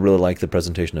also really like the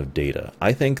presentation of Data.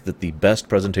 I think that the best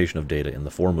presentation of Data in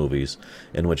the 4 movies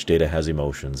in which Data has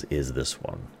emotions is this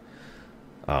one.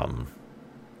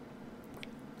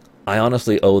 I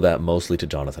honestly owe that mostly to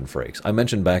Jonathan Frakes. I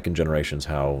mentioned back in Generations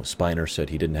how Spiner said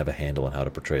he didn't have a handle on how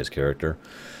to portray his character.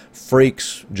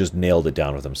 Frakes just nailed it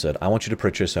down with him, said, I want you to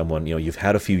portray someone, you've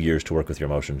had a few years to work with your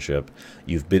emotion chip.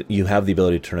 You have the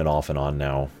ability to turn it off and on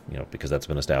now, because that's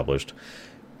been established.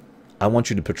 I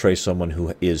want you to portray someone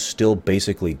who is still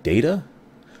basically Data,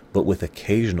 but with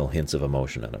occasional hints of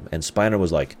emotion in him. And Spiner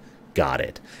was like, got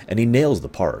it. And he nails the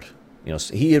part.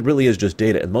 He really is just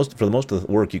Data, and for the most of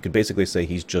the work, you could basically say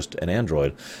he's just an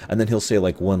android, and then he'll say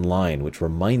like one line which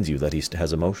reminds you that he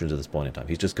has emotions at this point in time.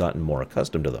 He's just gotten more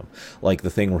accustomed to them, like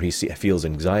the thing where he feels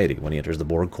anxiety when he enters the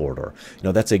Borg corridor.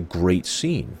 That's a great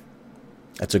scene.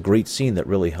 That's a great scene that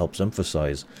really helps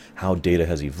emphasize how Data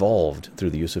has evolved through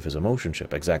the use of his emotion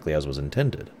chip, exactly as was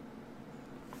intended.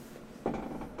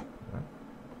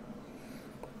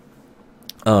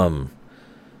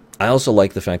 I also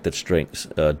like the fact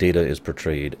that Data is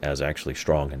portrayed as actually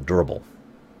strong and durable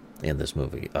in this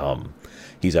movie.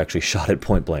 He's actually shot at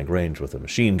point-blank range with a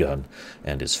machine gun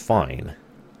and is fine.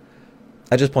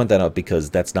 I just point that out because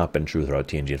that's not been true throughout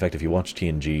TNG. In fact, if you watch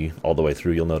TNG all the way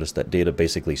through, you'll notice that Data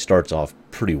basically starts off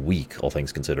pretty weak, all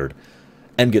things considered,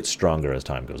 and gets stronger as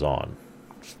time goes on.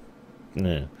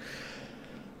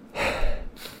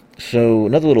 So,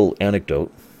 another little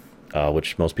anecdote,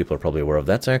 which most people are probably aware of,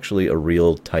 that's actually a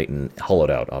real Titan, hollowed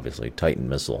out, obviously, Titan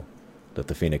missile that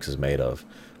the Phoenix is made of.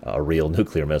 A real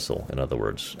nuclear missile, in other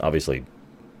words. Obviously,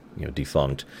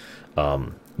 defunct.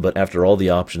 But after all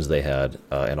the options they had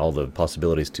and all the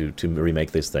possibilities to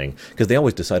remake this thing, because they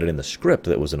always decided in the script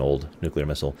that it was an old nuclear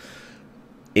missile,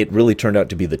 it really turned out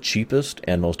to be the cheapest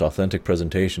and most authentic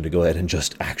presentation to go ahead and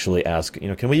just actually ask,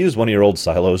 can we use one of your old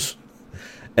silos?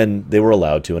 And they were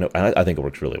allowed to, and I think it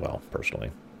works really well,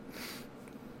 personally.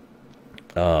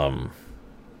 I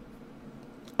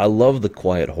love the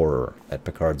quiet horror at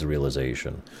Picard's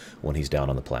realization when he's down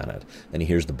on the planet, and he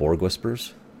hears the Borg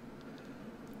whispers.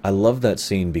 I love that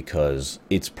scene because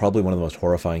it's probably one of the most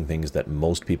horrifying things that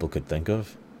most people could think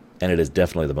of, and it is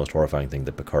definitely the most horrifying thing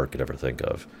that Picard could ever think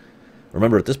of.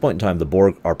 Remember, at this point in time, the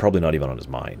Borg are probably not even on his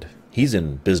mind. He's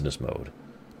in business mode.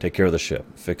 Take care of the ship.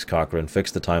 Fix Cochrane.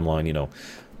 Fix the timeline,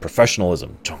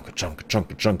 professionalism. Chunka, chunka,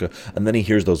 chunka, chunka. And then he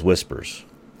hears those whispers.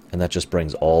 And that just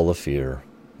brings all the fear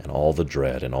and all the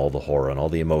dread and all the horror and all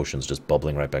the emotions just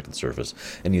bubbling right back to the surface.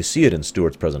 And you see it in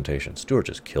Stewart's presentation. Stewart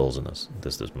just kills in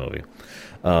this movie.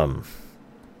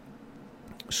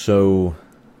 So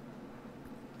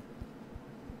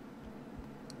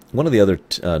one of the other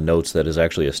notes that is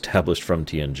actually established from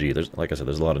TNG, like I said,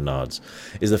 there's a lot of nods,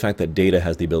 is the fact that Data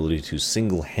has the ability to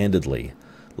single-handedly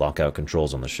lock out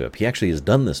controls on the ship. He actually has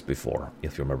done this before,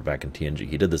 if you remember back in TNG.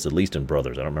 He did this at least in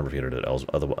Brothers. I don't remember if he did it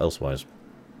elsewise.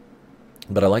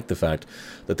 But I like the fact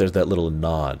that there's that little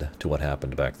nod to what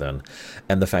happened back then,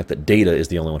 and the fact that Data is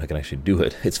the only one who can actually do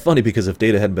it. It's funny because if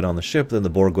Data hadn't been on the ship, then the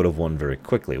Borg would have won very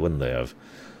quickly, wouldn't they have?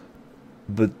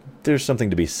 But there's something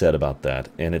to be said about that,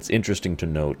 and it's interesting to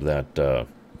note that the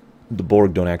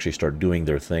Borg don't actually start doing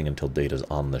their thing until Data's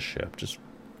on the ship. Just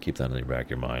keep that in the back of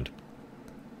your mind.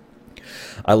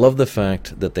 I love the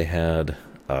fact that they had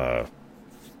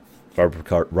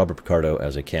Robert Picardo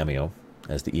as a cameo,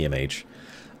 as the EMH.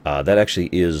 That actually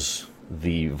is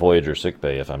the Voyager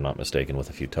sickbay, if I'm not mistaken, with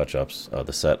a few touch-ups,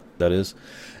 the set, that is.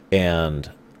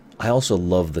 And I also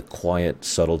love the quiet,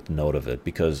 subtle note of it,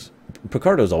 because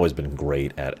Picardo's always been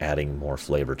great at adding more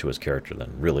flavor to his character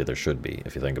than really there should be,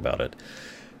 if you think about it.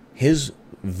 His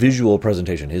visual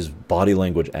presentation, his body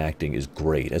language acting is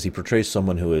great, as he portrays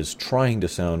someone who is trying to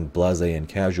sound blasé and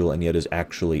casual, and yet is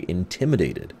actually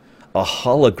intimidated. A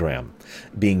hologram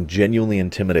being genuinely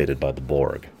intimidated by the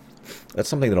Borg. That's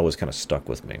something that always kind of stuck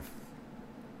with me.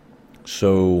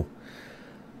 So,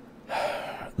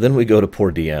 then we go to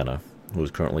poor Deanna, who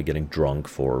is currently getting drunk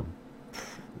for...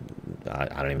 I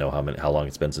don't even know how long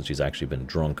it's been since she's actually been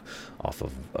drunk off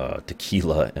of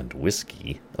tequila and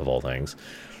whiskey, of all things.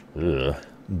 Ugh.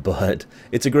 But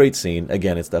it's a great scene.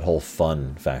 Again, it's that whole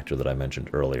fun factor that I mentioned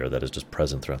earlier that is just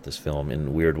present throughout this film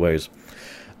in weird ways.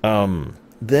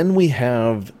 Then we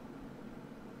have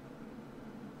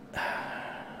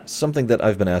something that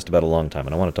I've been asked about a long time,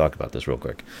 and I want to talk about this real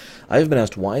quick. I've been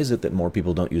asked, why is it that more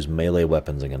people don't use melee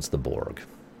weapons against the Borg?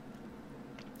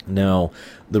 Now,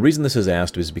 the reason this is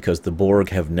asked is because the Borg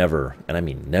have never, and I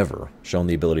mean never, shown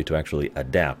the ability to actually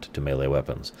adapt to melee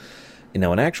weapons.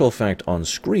 Now, in actual fact, on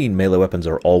screen, melee weapons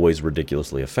are always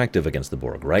ridiculously effective against the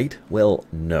Borg, right? Well,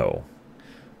 no.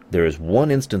 There is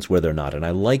one instance where they're not, and I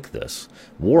like this.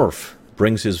 Worf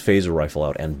brings his phaser rifle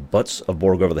out and butts a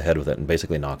Borg over the head with it and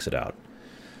basically knocks it out.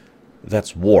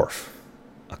 That's Worf,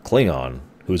 a Klingon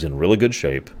who's in really good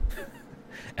shape,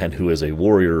 and who is a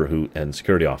warrior and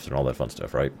security officer and all that fun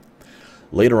stuff, right?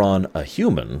 Later on, a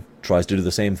human tries to do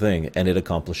the same thing, and it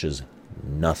accomplishes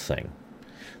nothing.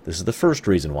 This is the first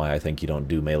reason why I think you don't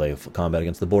do melee combat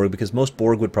against the Borg, because most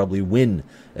Borg would probably win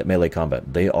at melee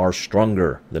combat. They are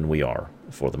stronger than we are,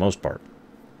 for the most part.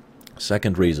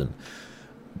 Second reason,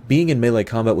 being in melee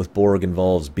combat with Borg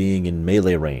involves being in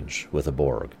melee range with a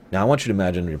Borg. Now, I want you to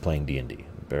imagine you're playing D&D.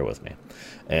 Bear with me.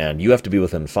 And you have to be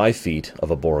within 5 feet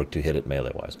of a Borg to hit it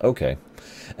melee-wise. Okay.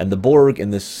 And the Borg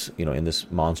in this, in this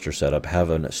monster setup have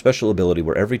a special ability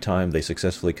where every time they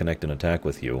successfully connect an attack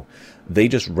with you, they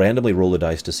just randomly roll a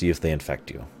dice to see if they infect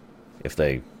you, if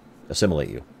they assimilate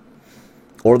you.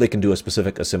 Or they can do a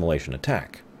specific assimilation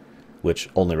attack, which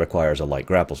only requires a light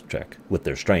grapple check with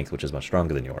their strength, which is much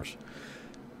stronger than yours.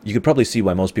 You could probably see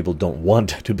why most people don't want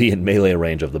to be in melee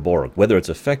range of the Borg. Whether it's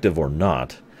effective or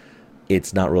not,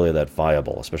 it's not really that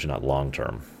viable, especially not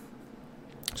long-term.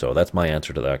 So that's my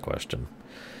answer to that question.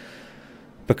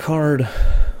 Picard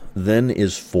then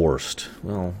is forced.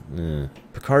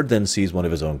 Picard then sees one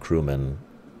of his own crewmen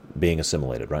being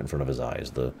assimilated right in front of his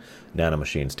eyes. The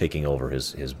nanomachines taking over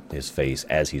his face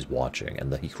as he's watching,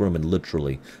 and the crewman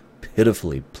literally,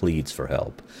 pitifully pleads for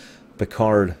help.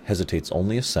 Picard hesitates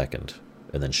only a second,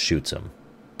 and then shoots him,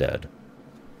 dead.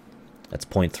 That's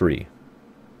point 3.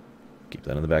 Keep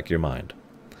that in the back of your mind.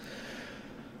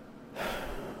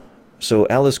 So,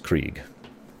 Alice Krieg.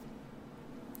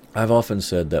 I've often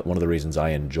said that one of the reasons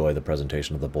I enjoy the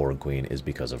presentation of the Borg Queen is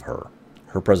because of her.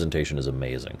 Her presentation is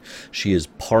amazing. She is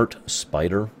part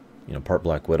spider, part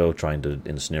Black Widow trying to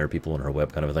ensnare people in her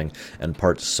web kind of a thing, and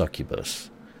part succubus.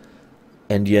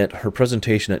 And yet her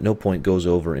presentation at no point goes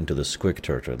over into the squick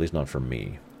territory, at least not for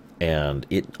me. And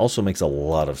it also makes a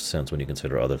lot of sense when you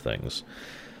consider other things.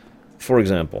 For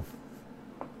example,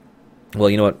 well,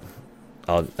 you know what?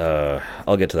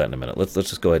 I'll get to that in a minute. Let's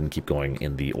just go ahead and keep going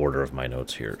in the order of my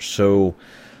notes here. So,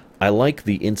 I like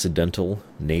the incidental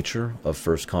nature of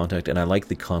First Contact, and I like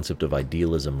the concept of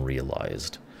idealism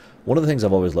realized. One of the things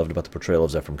I've always loved about the portrayal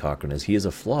of Zefram Cochrane is he is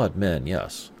a flawed man,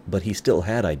 yes, but he still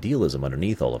had idealism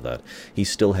underneath all of that. He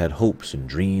still had hopes and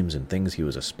dreams and things he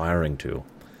was aspiring to.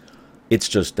 It's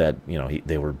just that,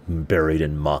 they were buried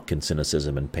in muck and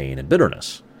cynicism and pain and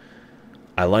bitterness.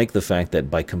 I like the fact that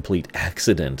by complete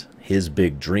accident, his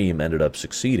big dream ended up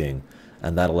succeeding,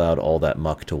 and that allowed all that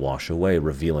muck to wash away,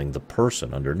 revealing the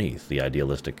person underneath, the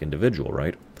idealistic individual,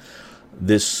 right?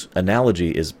 This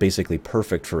analogy is basically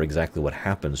perfect for exactly what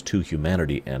happens to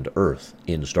humanity and Earth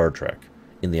in Star Trek,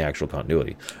 in the actual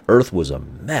continuity. Earth was a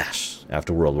mess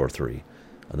after World War III,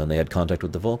 and then they had contact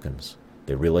with the Vulcans.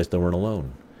 They realized they weren't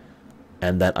alone.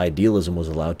 And that idealism was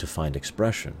allowed to find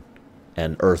expression.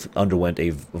 And Earth underwent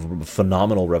a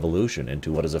phenomenal revolution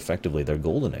into what is effectively their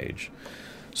golden age.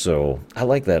 So I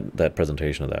like that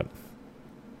presentation of that.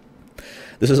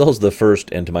 This is also the first,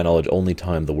 and to my knowledge, only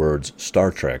time the words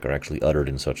Star Trek are actually uttered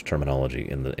in such terminology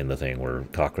in the thing, where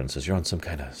Cochrane says, "You're on some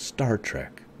kind of Star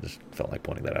Trek." Just felt like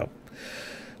pointing that out.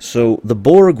 So the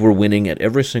Borg were winning at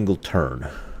every single turn,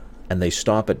 and they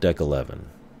stop at Deck 11,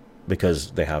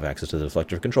 because they have access to the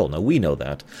deflector control. Now, we know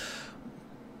that,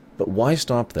 but why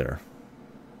stop there?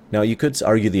 Now, you could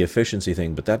argue the efficiency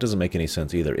thing, but that doesn't make any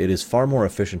sense either. It is far more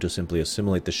efficient to simply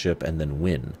assimilate the ship and then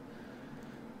win.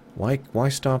 Why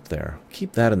stop there?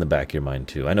 Keep that in the back of your mind,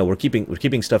 too. I know we're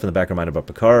keeping stuff in the back of our mind about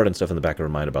Picard and stuff in the back of our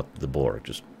mind about the Borg.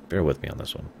 Just bear with me on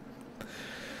this one.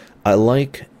 I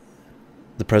like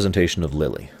the presentation of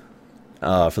Lily.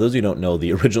 For those of you who don't know,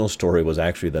 the original story was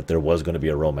actually that there was going to be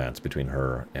a romance between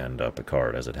her and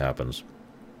Picard, as it happens.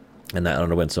 And that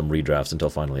underwent some redrafts until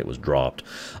finally it was dropped.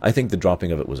 I think the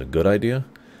dropping of it was a good idea,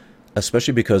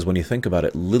 especially because when you think about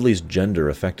it, Lily's gender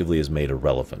effectively is made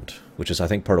irrelevant, which is, I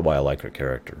think, part of why I like her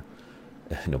character.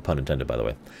 No pun intended, by the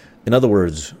way. In other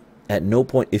words, at no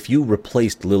point, if you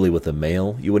replaced Lily with a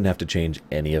male, you wouldn't have to change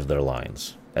any of their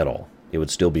lines at all. It would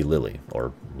still be Lily,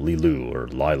 or Lilu, or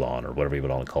Lylon, or whatever you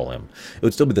would want to call him. It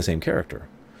would still be the same character.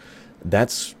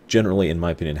 That's generally, in my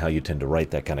opinion, how you tend to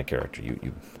write that kind of character.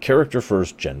 You character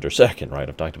first, gender second, right?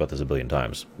 I've talked about this a billion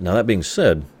times. Now, that being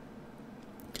said,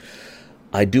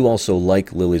 I do also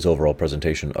like Lily's overall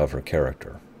presentation of her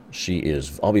character. She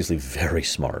is obviously very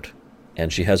smart,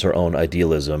 and she has her own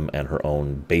idealism and her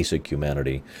own basic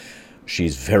humanity.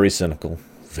 She's very cynical,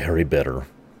 very bitter,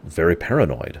 very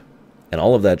paranoid. And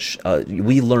all of that,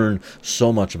 we learn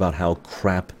so much about how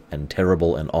crap and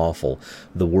terrible and awful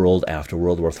the world after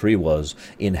World War III was,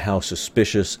 in how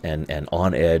suspicious and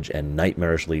on edge and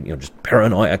nightmarishly, just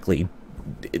paranoidically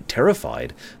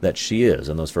terrified that she is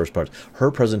in those first parts.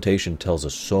 Her presentation tells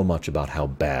us so much about how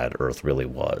bad Earth really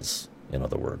was, in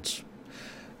other words.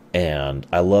 And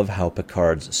I love how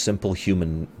Picard's simple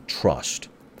human trust,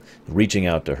 reaching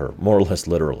out to her, more or less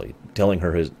literally, telling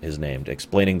her his name,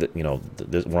 explaining that,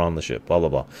 we're on the ship, blah, blah,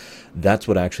 blah. That's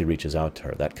what actually reaches out to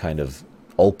her. That kind of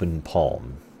open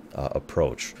palm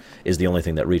approach is the only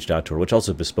thing that reached out to her, which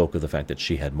also bespoke of the fact that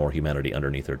she had more humanity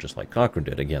underneath her, just like Cochrane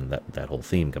did. Again, that whole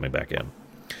theme coming back in.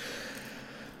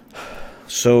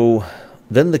 So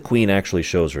then the Queen actually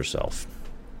shows herself.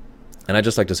 And I'd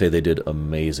just like to say they did an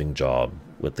amazing job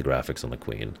with the graphics on the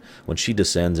Queen. When she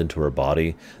descends into her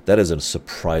body, that is a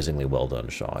surprisingly well done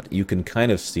shot. You can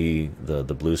kind of see the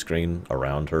blue screen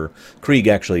around her. Krieg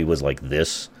actually was like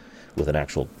this, with an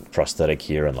actual prosthetic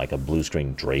here and like a blue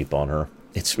screen drape on her.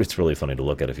 It's really funny to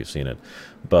look at if you've seen it.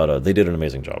 But they did an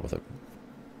amazing job with it.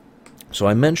 So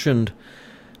I mentioned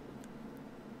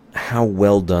how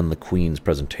well done the Queen's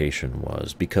presentation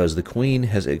was, because the Queen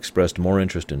has expressed more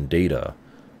interest in Data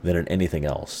than in anything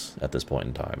else at this point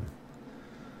in time.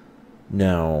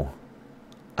 Now,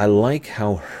 I like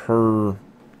how her...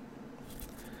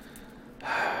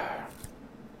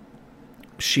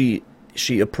 She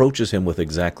approaches him with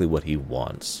exactly what he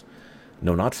wants.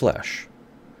 No, not flesh.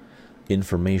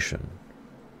 Information.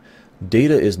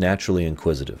 Data is naturally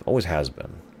inquisitive, always has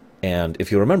been. And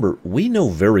if you remember, we know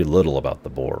very little about the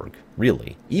Borg,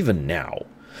 really, even now.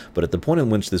 But at the point in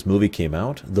which this movie came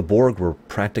out, the Borg were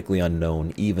practically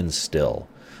unknown even still.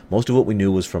 Most of what we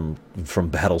knew was from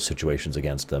battle situations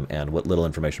against them and what little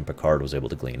information Picard was able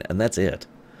to glean, and that's it.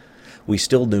 we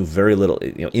still knew very little,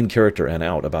 in character and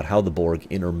out, about how the Borg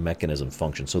inner mechanism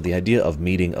functions. So the idea of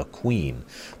meeting a queen,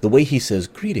 the way he says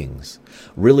greetings,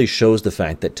 really shows the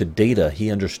fact that to Data,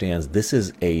 he understands this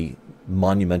is a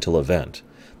monumental event.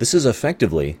 This is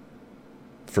effectively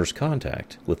first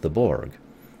contact with the Borg,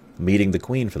 meeting the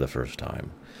queen for the first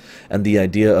time. And the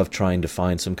idea of trying to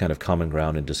find some kind of common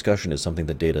ground in discussion is something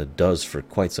that Data does for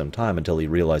quite some time until he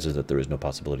realizes that there is no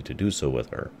possibility to do so with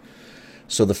her.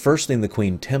 So the first thing the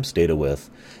Queen tempts Data with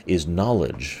is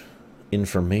knowledge,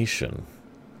 information.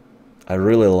 I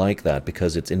really like that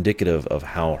because it's indicative of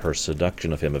how her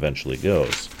seduction of him eventually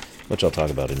goes, which I'll talk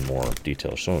about in more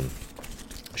detail soon.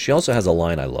 She also has a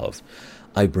line I love.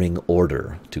 I bring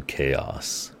order to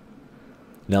chaos.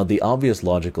 Now, the obvious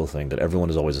logical thing that everyone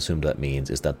has always assumed that means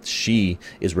is that she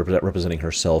is representing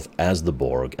herself as the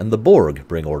Borg, and the Borg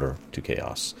bring order to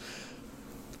chaos.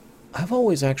 I've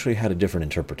always actually had a different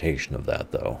interpretation of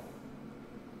that, though.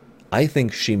 I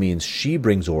think she means she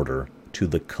brings order to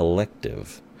the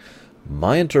collective.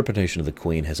 My interpretation of the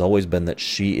Queen has always been that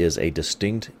she is a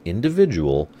distinct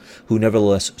individual who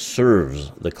nevertheless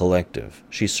serves the collective.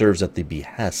 She serves at the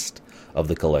behest of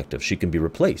the collective. She can be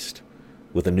replaced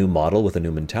with a new model, with a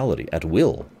new mentality, at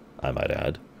will, I might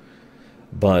add.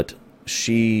 But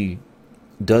she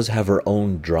does have her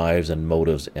own drives and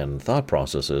motives and thought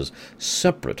processes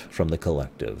separate from the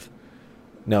collective.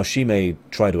 Now, she may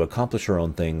try to accomplish her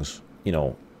own things,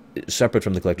 separate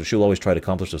from the collective. She'll always try to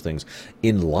accomplish those things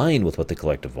in line with what the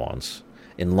collective wants,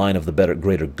 in line of the better,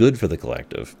 greater good for the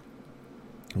collective.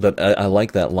 But I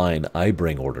like that line, I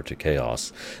bring order to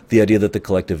chaos. The idea that the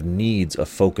collective needs a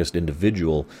focused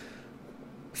individual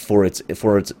for its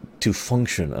to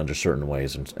function under certain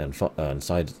ways and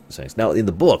side things. Now, in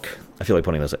the book, I feel like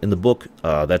pointing this out. In the book,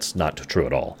 that's not true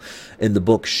at all. In the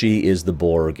book, she is the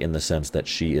Borg in the sense that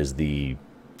she is the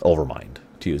overmind,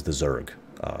 to use the Zerg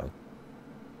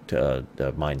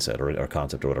mindset or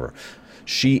concept or whatever.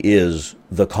 She is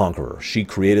the conqueror. She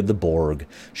created the Borg.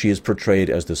 She is portrayed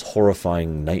as this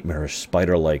horrifying, nightmarish,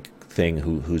 spider-like thing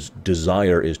whose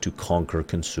desire is to conquer,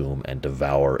 consume, and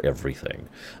devour everything.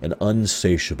 An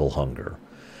unsatiable hunger.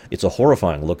 It's a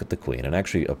horrifying look at the Queen, and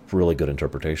actually a really good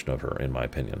interpretation of her, in my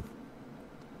opinion.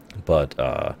 But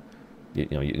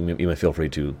you may feel free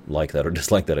to like that or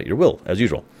dislike that at your will, as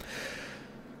usual.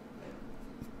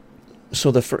 So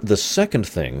the second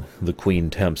thing the Queen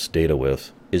tempts Data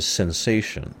with is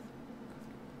sensation.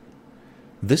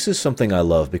 This is something I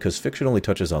love because fiction only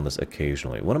touches on this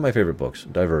occasionally. One of my favorite books,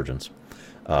 Divergence.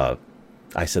 I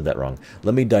said that wrong.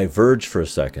 Let me diverge for a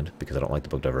second, because I don't like the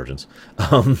book Divergence.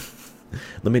 Let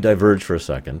me diverge for a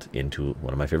second into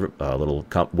one of my favorite little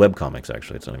web comics,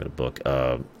 actually. It's not even a book.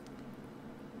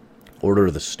 Order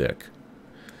of the Stick.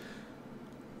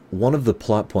 One of the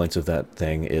plot points of that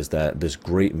thing is that this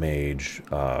great mage,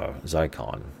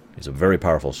 Zycon, he's a very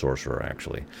powerful sorcerer,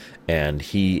 actually, and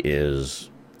he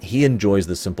enjoys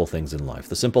the simple things in life.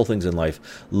 The simple things in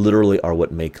life literally are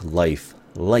what make life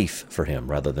for him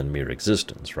rather than mere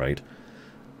existence, right?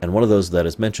 And one of those that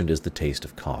is mentioned is the taste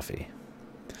of coffee.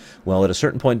 Well, at a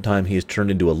certain point in time, he is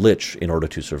turned into a lich in order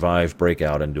to survive, break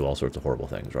out, and do all sorts of horrible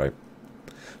things, right?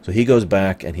 So he goes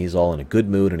back, and he's all in a good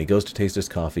mood, and he goes to taste his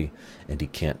coffee, and he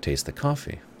can't taste the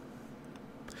coffee.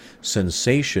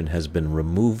 Sensation has been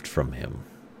removed from him.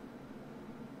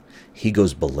 He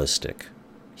goes ballistic.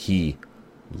 He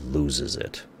loses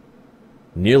it.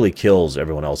 Nearly kills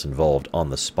everyone else involved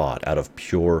on the spot out of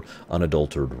pure,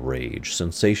 unadulterated rage.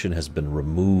 Sensation has been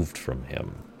removed from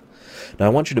him. Now, I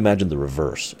want you to imagine the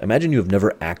reverse. Imagine you have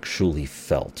never actually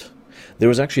felt. There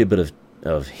was actually a bit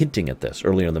of hinting at this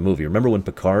earlier in the movie. Remember when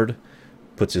Picard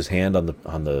puts his hand on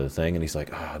the thing and he's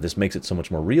like, this makes it so much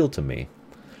more real to me.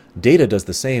 Data does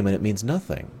the same and it means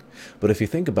nothing. But if you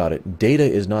think about it, Data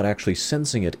is not actually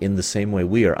sensing it in the same way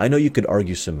we are. I know you could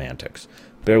argue semantics.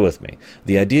 Bear with me.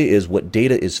 The idea is what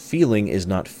Data is feeling is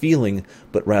not feeling,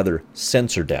 but rather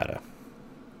sensor data.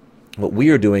 What we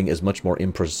are doing is much more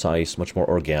imprecise, much more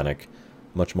organic,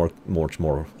 much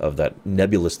more of that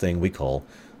nebulous thing we call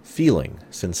feeling,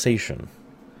 sensation.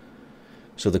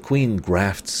 So the Queen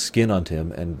grafts skin onto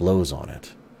him and blows on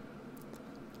it.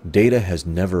 Data has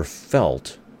never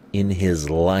felt in his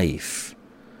life.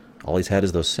 All he's had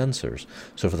is those sensors.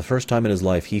 So for the first time in his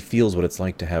life, he feels what it's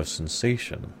like to have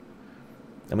sensation.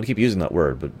 I'm going to keep using that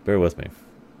word, but bear with me.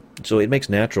 So it makes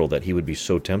natural that he would be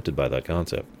so tempted by that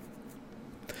concept.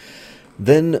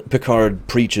 Then Picard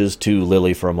preaches to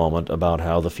Lily for a moment about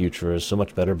how the future is so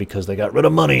much better because they got rid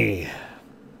of money.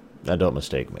 Now, don't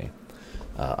mistake me.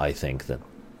 I think that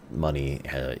money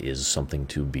is something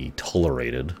to be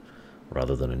tolerated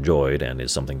rather than enjoyed, and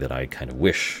is something that I kind of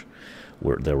wish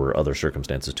where there were other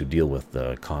circumstances to deal with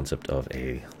the concept of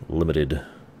a limited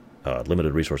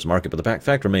resource market. But the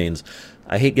fact remains,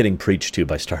 I hate getting preached to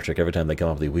by Star Trek every time they come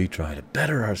up with we try to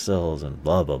better ourselves and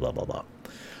blah, blah, blah, blah, blah.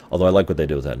 Although I like what they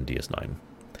do with that in DS9.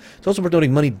 It's also worth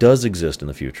noting money does exist in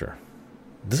the future.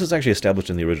 This is actually established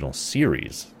in the original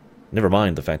series. Never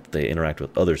mind the fact that they interact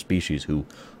with other species who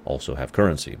also have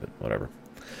currency, but whatever.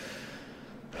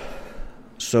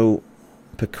 So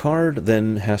Picard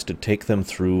then has to take them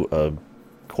through a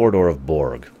corridor of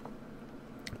Borg.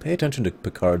 Pay attention to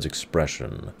Picard's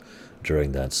expression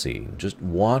during that scene. Just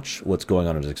watch what's going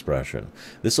on in his expression.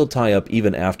 This will tie up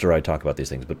even after I talk about these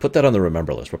things, but put that on the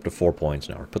remember list. We're up to 4 points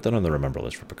now. Put that on the remember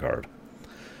list for Picard.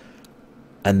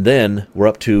 And then we're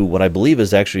up to what I believe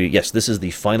is actually, yes, this is the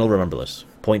final remember list.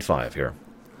 Point 5 here.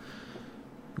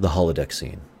 The holodeck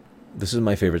scene. This is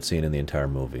my favorite scene in the entire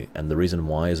movie, and the reason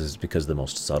why is because the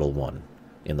most subtle one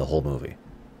in the whole movie.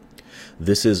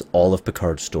 This is all of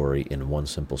Picard's story in one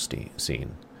simple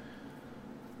scene.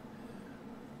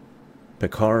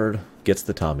 Picard gets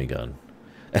the Tommy gun.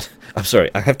 I'm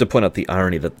sorry, I have to point out the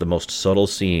irony that the most subtle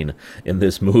scene in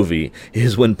this movie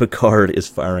is when Picard is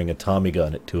firing a Tommy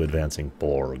gun at 2 advancing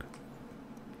Borg.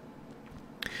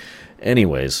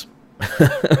 Anyways,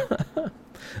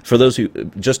 for those who,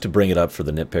 just to bring it up for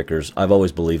the nitpickers, I've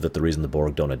always believed that the reason the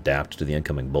Borg don't adapt to the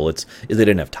incoming bullets is they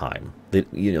didn't have time.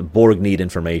 Borg need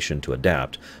information to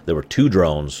adapt. There were 2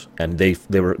 drones, and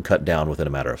they were cut down within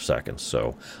a matter of seconds.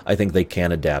 So I think they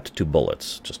can adapt to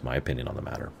bullets. Just my opinion on the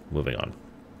matter. Moving on.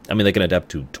 I mean, they can adapt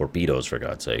to torpedoes, for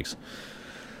God's sakes.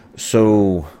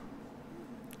 So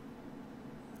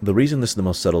the reason this is the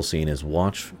most subtle scene is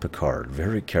watch Picard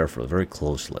very carefully, very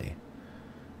closely.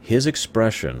 His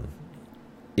expression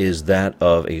is that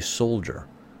of a soldier,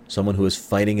 someone who is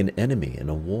fighting an enemy in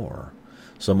a war,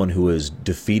 someone who is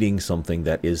defeating something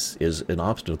that is an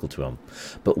obstacle to him.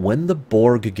 But when the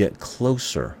Borg get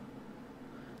closer,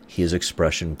 his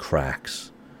expression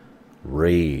cracks.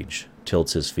 Rage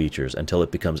tilts his features until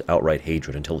it becomes outright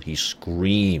hatred, until he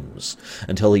screams,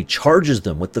 until he charges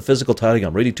them with the physical tie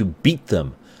gun, ready to beat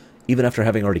them, even after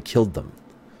having already killed them.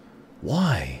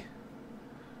 Why?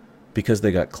 Because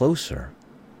they got closer.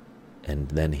 And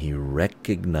then he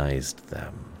recognized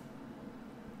them.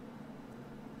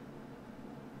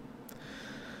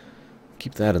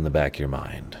 Keep that in the back of your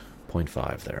mind. Point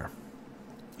 5 there.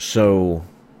 So,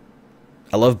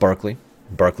 I love Barclay.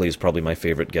 Barclay is probably my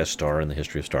favorite guest star in the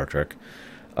history of Star Trek.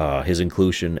 His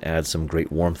inclusion adds some great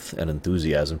warmth and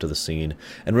enthusiasm to the scene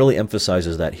and really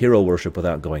emphasizes that hero worship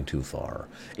without going too far.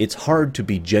 It's hard to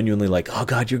be genuinely like, oh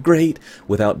God, you're great,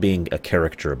 without being a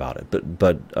caricature about it.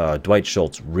 But Dwight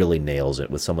Schultz really nails it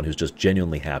with someone who's just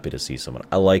genuinely happy to see someone.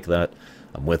 I like that.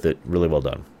 I'm with it. Really well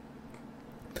done.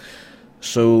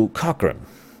 So, Cochrane.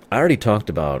 I already talked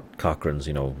about Cochrane's,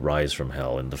 rise from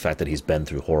hell and the fact that he's been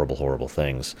through horrible, horrible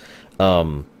things.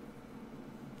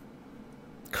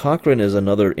 Cochrane is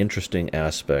another interesting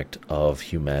aspect of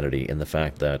humanity in the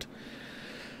fact that,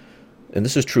 and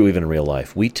this is true even in real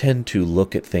life, we tend to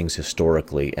look at things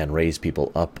historically and raise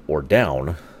people up or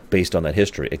down based on that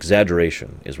history.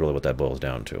 Exaggeration is really what that boils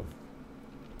down to.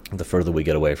 The further we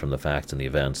get away from the facts and the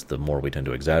events, the more we tend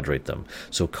to exaggerate them.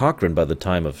 So Cochrane, by the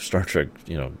time of Star Trek,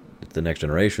 The Next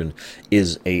Generation,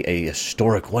 is a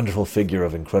historic, wonderful figure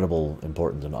of incredible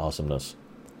importance and awesomeness.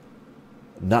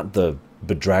 Not the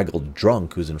bedraggled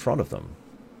drunk who's in front of them,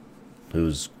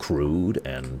 who's crude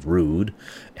and rude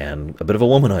and a bit of a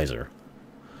womanizer,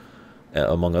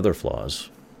 among other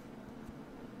flaws.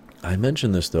 I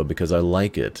mention this, though, because I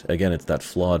like it. Again, it's that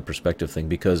flawed perspective thing,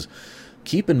 because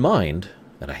keep in mind,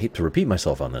 and I hate to repeat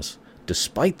myself on this,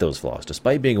 despite those flaws,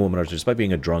 despite being a womanizer, despite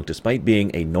being a drunk, despite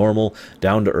being a normal,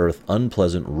 down-to-earth,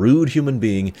 unpleasant, rude human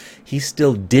being, he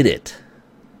still did it.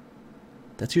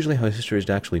 That's usually how history is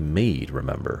actually made,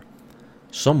 remember.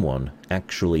 Someone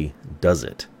actually does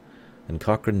it. And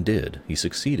Cochrane did. He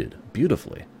succeeded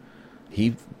beautifully.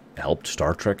 He helped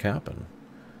Star Trek happen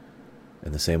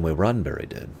in the same way Roddenberry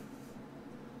did.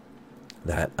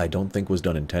 That I don't think was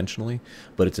done intentionally,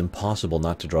 but it's impossible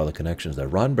not to draw the connections there.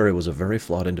 Roddenberry was a very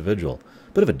flawed individual,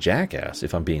 a bit of a jackass,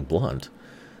 if I'm being blunt,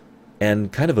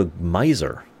 and kind of a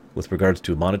miser with regards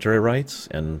to monetary rights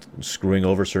and screwing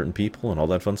over certain people and all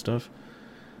that fun stuff.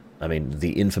 I mean,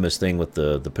 the infamous thing with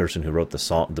the person who wrote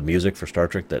the music for Star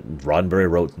Trek that Roddenberry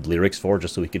wrote lyrics for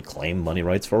just so he could claim money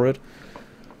rights for it.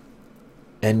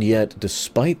 And yet,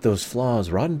 despite those flaws,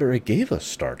 Roddenberry gave us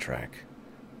Star Trek.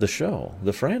 The show,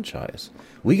 the franchise.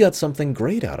 We got something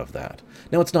great out of that.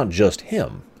 Now, it's not just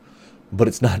him, but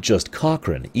it's not just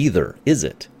Cochrane either, is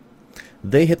it?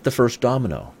 They hit the first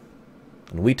domino,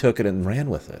 and we took it and ran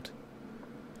with it.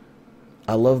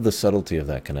 I love the subtlety of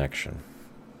that connection.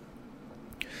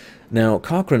 Now,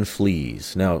 Cochrane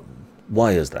flees. Now,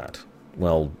 why is that?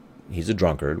 Well, he's a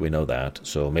drunkard, we know that,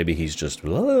 so maybe he's just...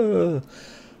 The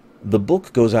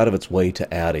book goes out of its way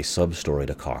to add a sub-story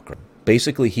to Cochrane.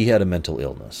 Basically, he had a mental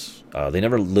illness. They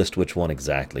never list which one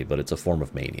exactly, but it's a form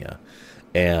of mania.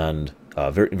 And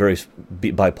very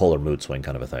bipolar mood swing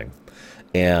kind of a thing.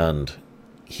 And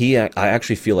I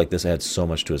actually feel like this adds so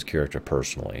much to his character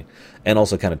personally, and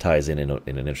also kind of ties in an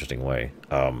interesting way.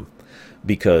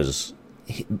 Because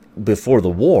before the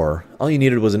war, all you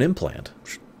needed was an implant.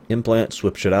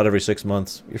 Swip it out every 6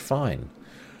 months, you're fine.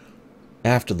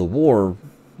 After the war,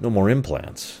 no more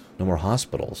implants, no more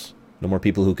hospitals, no more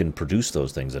people who can produce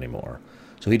those things anymore.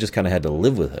 So he just kind of had to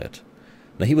live with it.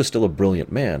 Now, he was still a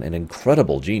brilliant man, an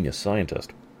incredible genius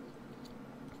scientist.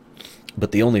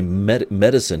 But the only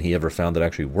medicine he ever found that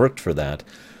actually worked for that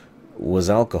was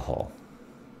alcohol.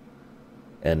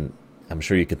 And I'm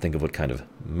sure you could think of what kind of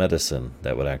medicine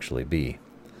that would actually be.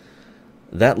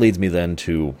 That leads me then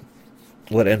to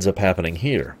what ends up happening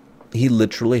here. He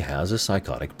literally has a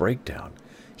psychotic breakdown.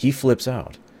 He flips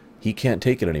out. He can't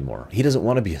take it anymore. He doesn't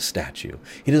want to be a statue.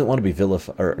 He doesn't want to be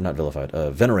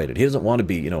venerated. He doesn't want to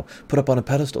be, put up on a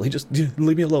pedestal. He just,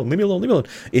 leave me alone, leave me alone, leave me alone.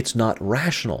 It's not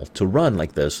rational to run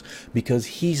like this because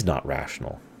he's not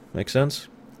rational. Make sense?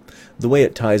 The way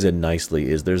it ties in nicely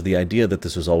is there's the idea that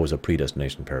this was always a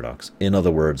predestination paradox. In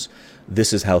other words,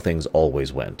 this is how things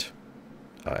always went,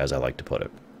 as I like to put it.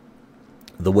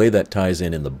 The way that ties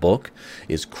in the book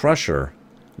is Crusher,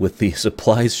 with the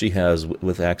supplies she has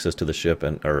with access to the ship,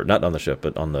 or not on the ship,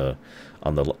 but on the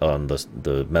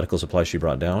medical supplies she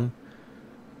brought down,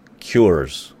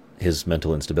 cures his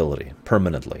mental instability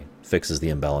permanently, fixes the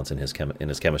imbalance in his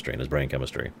chemistry, in his brain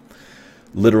chemistry,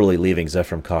 literally leaving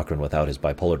Zephram Cochrane without his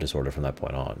bipolar disorder from that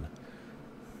point on.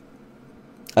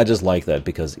 I just like that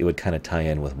because it would kind of tie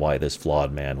in with why this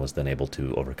flawed man was then able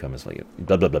to overcome his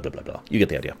blah blah blah blah blah blah. You get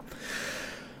the idea.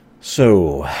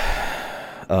 So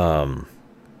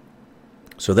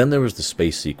then there was the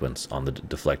space sequence on the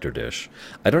deflector dish.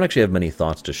 I don't actually have many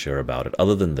thoughts to share about it,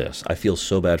 other than this. I feel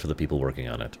so bad for the people working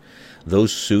on it.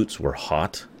 Those suits were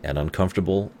hot and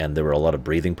uncomfortable, and there were a lot of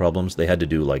breathing problems. They had to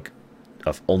do,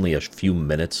 only a few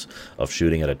minutes of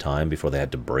shooting at a time before they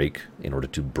had to break in order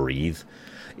to breathe.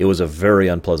 It was a very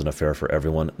unpleasant affair for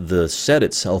everyone. The set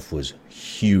itself was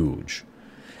huge,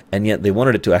 and yet they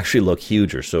wanted it to actually look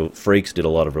huger, so Frakes did a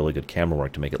lot of really good camera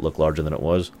work to make it look larger than it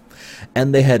was.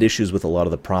 And they had issues with a lot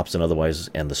of the props and otherwise,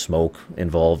 and the smoke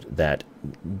involved that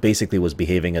basically was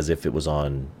behaving as if it was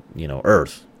on,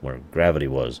 Earth, where gravity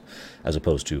was, as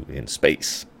opposed to in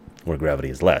space, where gravity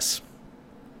is less.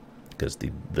 Because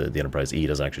the Enterprise E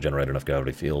doesn't actually generate enough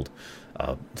gravity field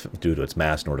due to its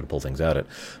mass in order to pull things at it.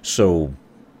 So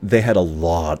they had a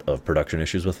lot of production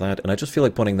issues with that, and I just feel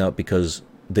like pointing that out because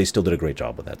they still did a great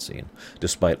job with that scene.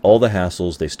 Despite all the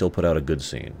hassles, they still put out a good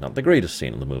scene. Not the greatest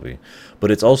scene in the movie, but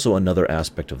it's also another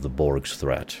aspect of the Borg's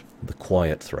threat, the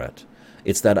quiet threat.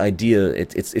 It's that idea,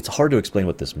 it's hard to explain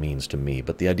what this means to me,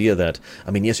 but the idea that,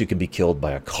 yes, you can be killed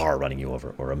by a car running you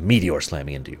over, or a meteor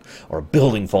slamming into you, or a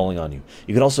building falling on you.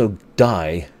 You can also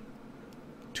die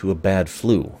to a bad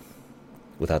flu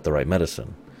without the right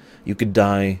medicine. You could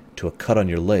die to a cut on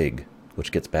your leg,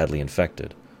 which gets badly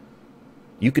infected.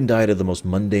 You can die to the most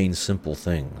mundane, simple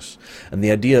things. And the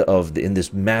idea of, in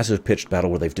this massive pitched battle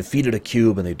where they've defeated a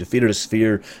cube and they've defeated a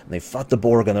sphere, and they've fought the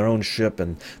Borg on their own ship,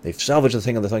 and they've salvaged the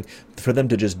thing on the thing, for them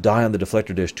to just die on the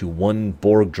deflector dish to one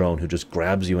Borg drone who just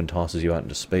grabs you and tosses you out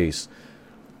into space,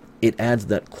 it adds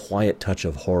that quiet touch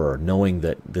of horror, knowing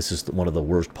that this is one of the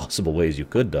worst possible ways you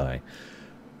could die,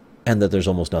 and that there's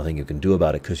almost nothing you can do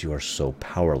about it because you are so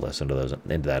powerless into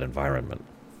that environment.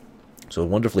 So a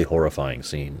wonderfully horrifying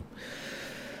scene.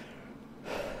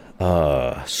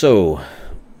 So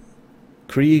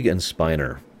Krieg and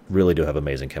Spiner really do have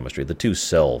amazing chemistry. The two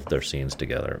sell their scenes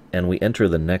together, and we enter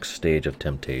the next stage of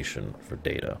temptation for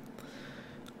Data.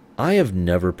 I have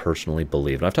never personally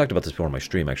believed, and I've talked about this before on my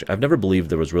stream actually, I've never believed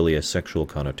there was really a sexual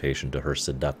connotation to her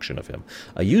seduction of him.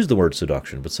 I use the word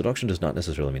seduction, but seduction does not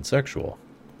necessarily mean sexual.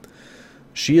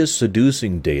 She is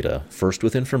seducing Data, first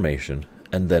with information,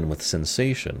 and then with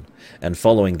sensation, and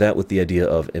following that with the idea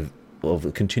of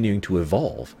continuing to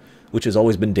evolve, which has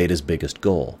always been Data's biggest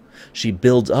goal. She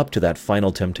builds up to that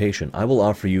final temptation. I will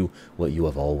offer you what you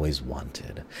have always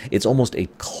wanted. It's almost a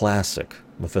classic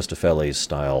Mephistopheles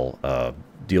style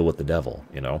deal with the devil,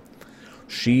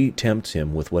 She tempts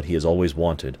him with what he has always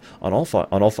wanted on all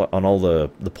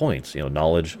the points,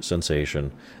 knowledge,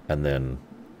 sensation, and then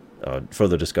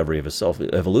further discovery of his self,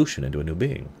 evolution into a new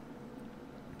being.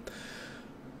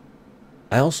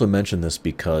 I also mention this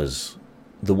because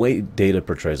the way Data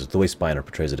portrays it, the way Spiner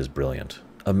portrays it is brilliant.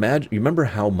 Imagine, you remember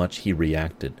how much he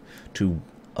reacted to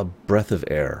a breath of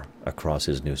air across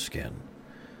his new skin.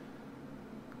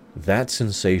 That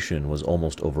sensation was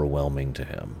almost overwhelming to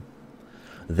him.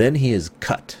 Then he is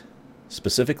cut,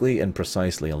 specifically and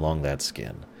precisely along that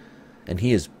skin, and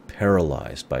he is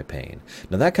paralyzed by pain.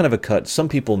 Now, that kind of a cut, some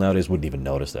people nowadays wouldn't even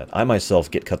notice that. I myself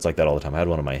get cuts like that all the time. I had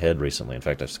one on my head recently. In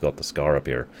fact, I just got the scar up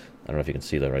here. I don't know if you can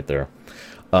see that right there.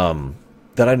 That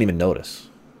I didn't even notice,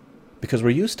 because we're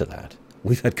used to that.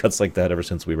 We've had cuts like that ever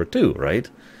since we were 2, right?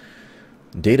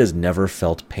 Data's never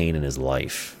felt pain in his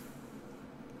life.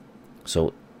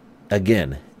 So,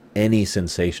 again, any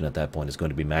sensation at that point is going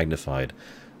to be magnified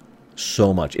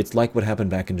so much. It's like what happened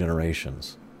back in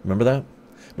Generations. Remember that?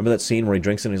 Remember that scene where he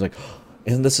drinks it and he's like,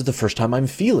 and this is the first time I'm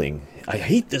feeling. I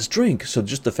hate this drink. So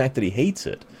just the fact that he hates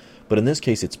it. But in this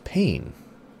case, it's pain.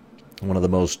 One of the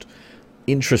most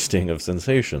interesting of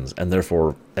sensations. And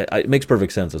therefore, it makes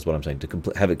perfect sense, is what I'm saying,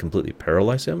 to have it completely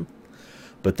paralyze him.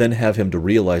 But then have him to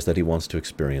realize that he wants to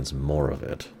experience more of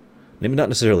it. Maybe not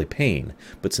necessarily pain,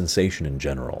 but sensation in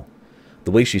general.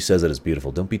 The way she says it is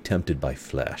beautiful. Don't be tempted by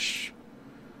flesh.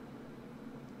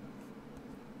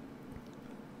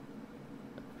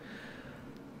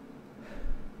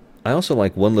 I also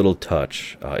like one little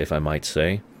touch, if I might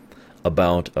say,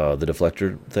 about the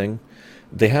deflector thing.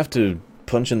 They have to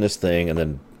punch in this thing and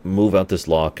then move out this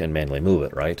lock and manually move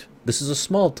it, right? This is a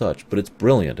small touch, but it's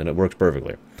brilliant and it works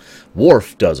perfectly.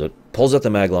 Worf does it, pulls out the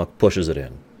maglock, pushes it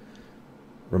in.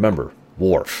 Remember,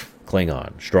 Worf,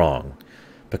 Klingon, strong.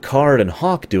 Picard and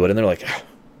Hawk do it, and they're like,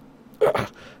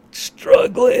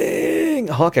 struggling.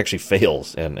 Hawk actually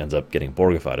fails and ends up getting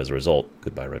Borgified as a result.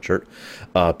 Goodbye, red shirt.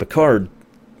 Picard,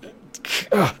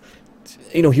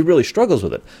 he really struggles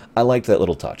with it. I liked that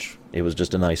little touch. It was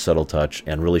just a nice, subtle touch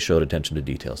and really showed attention to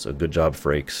detail. So good job,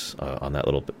 Frakes, on that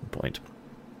little point.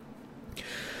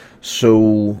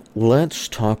 So let's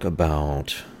talk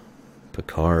about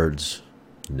Picard's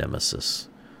nemesis.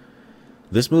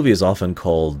 This movie is often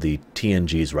called the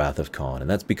TNG's Wrath of Khan, and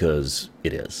that's because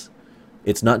it is.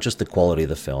 It's not just the quality of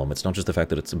the film. It's not just the fact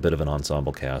that it's a bit of an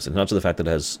ensemble cast. It's not just the fact that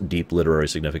it has deep literary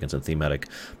significance and thematic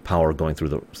power going through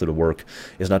the work.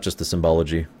 It's not just the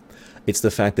symbology. It's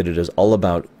the fact that it is all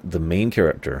about the main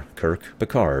character, Kirk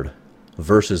Picard,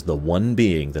 versus the one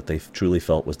being that they truly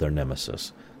felt was their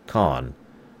nemesis, Khan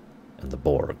and the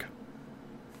Borg.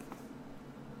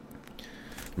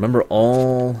 Remember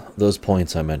all those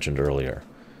points I mentioned earlier.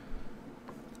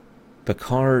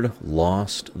 Picard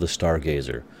lost the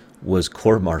Stargazer, was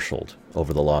court-martialed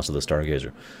over the loss of the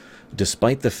Stargazer,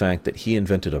 despite the fact that he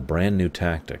invented a brand new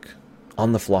tactic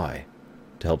on the fly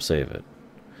to help save it.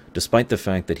 Despite the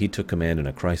fact that he took command in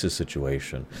a crisis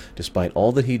situation, despite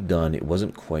all that he'd done, it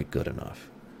wasn't quite good enough.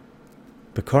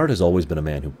 Picard has always been a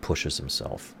man who pushes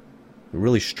himself, who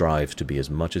really strives to be as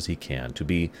much as he can, to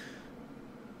be,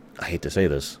 I hate to say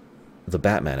this, the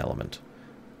Batman element,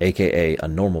 aka a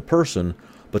normal person,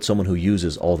 but someone who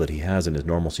uses all that he has in his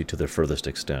normalcy to their furthest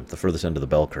extent, the furthest end of the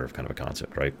bell curve kind of a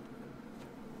concept, right?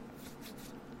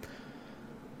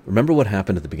 Remember what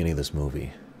happened at the beginning of this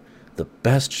movie. The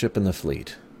best ship in the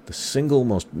fleet, the single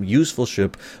most useful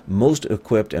ship, most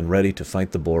equipped and ready to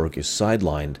fight the Borg, is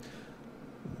sidelined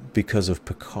because of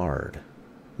Picard.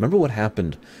 Remember what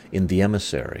happened in The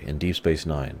Emissary in Deep Space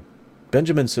Nine.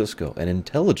 Benjamin Sisko, an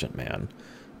intelligent man,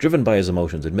 driven by his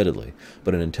emotions admittedly,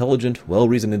 but an intelligent,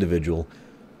 well-reasoned individual,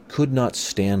 could not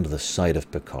stand the sight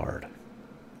of Picard.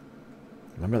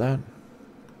 Remember that?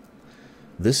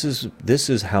 This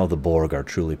is how the Borg are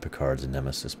truly Picard's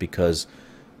nemesis, because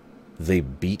they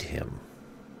beat him.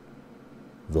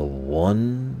 The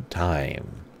one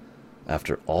time,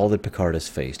 after all that Picard has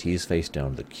faced, he has faced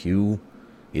down the Q,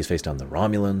 he has faced down the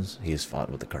Romulans, he has fought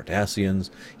with the Cardassians,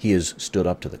 he has stood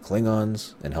up to the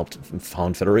Klingons and helped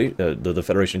found the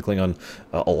Federation-Klingon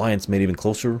alliance made even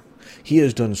closer. He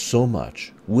has done so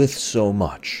much, with so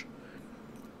much.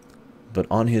 But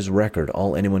on his record,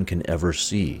 all anyone can ever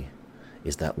see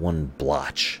is that one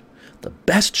blotch. The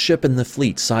best ship in the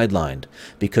fleet sidelined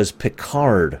because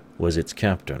Picard was its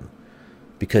captain.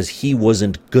 Because he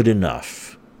wasn't good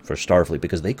enough for Starfleet.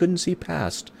 Because they couldn't see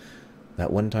past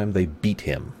that one time they beat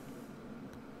him.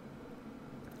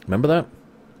 Remember that?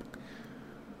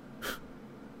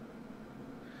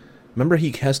 Remember,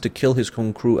 he has to kill his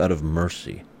own crew out of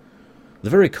mercy. The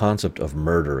very concept of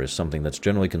murder is something that's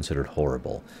generally considered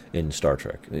horrible in Star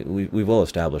Trek. We've all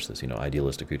established this,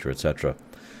 idealistic future, etc.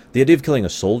 The idea of killing a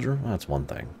soldier, well, that's one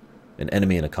thing. An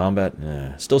enemy in a combat,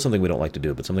 still something we don't like to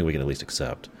do, but something we can at least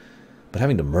accept. But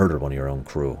having to murder one of your own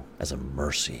crew as a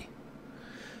mercy.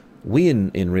 We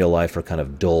in real life are kind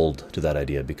of dulled to that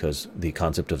idea because the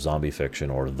concept of zombie fiction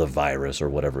or the virus or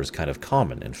whatever is kind of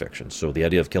common in fiction. So the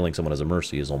idea of killing someone as a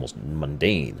mercy is almost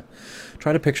mundane.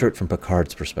 Try to picture it from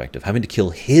Picard's perspective, having to kill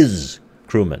his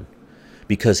crewman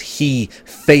because he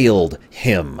failed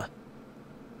him.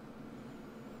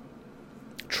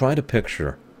 Try to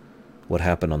picture what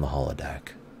happened on the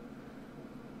holodeck.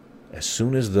 As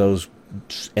soon as those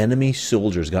enemy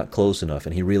soldiers got close enough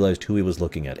and he realized who he was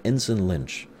looking at, Ensign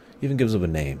Lynch, even gives him a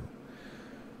name.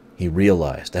 He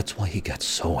realized that's why he got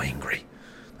so angry.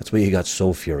 That's why he got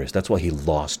so furious. That's why he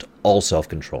lost all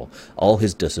self-control, all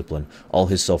his discipline, all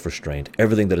his self-restraint.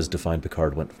 Everything that has defined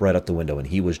Picard went right out the window, and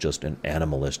he was just in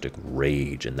animalistic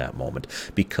rage in that moment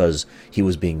because he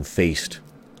was being faced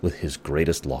with his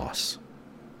greatest loss.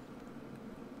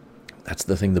 That's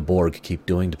the thing the Borg keep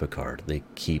doing to Picard. They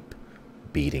keep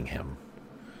beating him.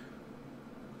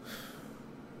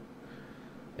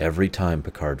 Every time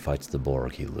Picard fights the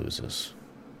Borg, he loses.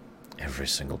 Every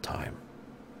single time.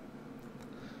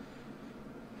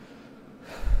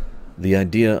 The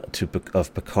idea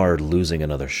of Picard losing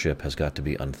another ship has got to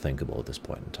be unthinkable at this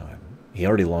point in time. He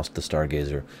already lost the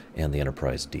Stargazer and the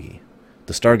Enterprise D.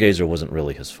 The Stargazer wasn't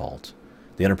really his fault.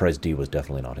 The Enterprise D was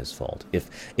definitely not his fault.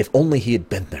 If only he had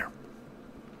been there.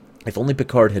 If only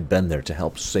Picard had been there to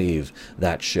help save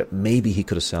that ship, maybe he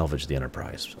could have salvaged the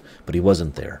Enterprise. But he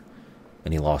wasn't there.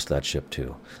 And he lost that ship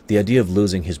too. The idea of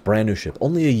losing his brand new ship,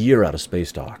 only a year out of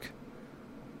space dock,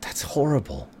 that's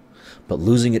horrible. But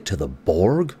losing it to the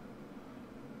Borg?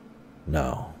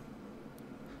 No.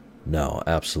 No,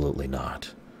 absolutely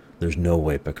not. There's no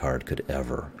way Picard could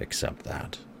ever accept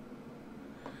that.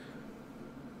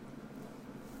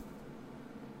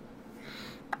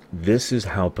 This is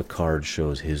how Picard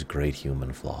shows his great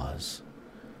human flaws.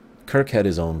 Kirk had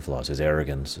his own flaws, his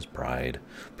arrogance, his pride.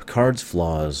 Picard's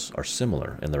flaws are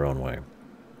similar in their own way.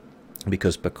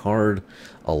 Because Picard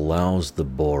allows the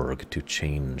Borg to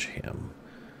change him,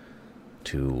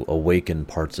 to awaken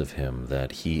parts of him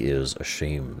that he is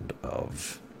ashamed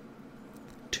of,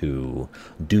 to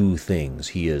do things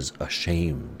he is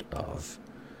ashamed of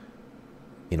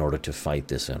in order to fight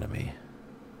this enemy.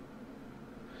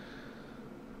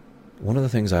 One of the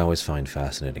things I always find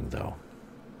fascinating, though,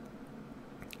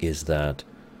 is that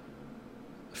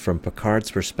from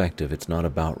Picard's perspective, it's not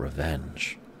about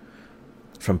revenge.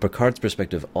 From Picard's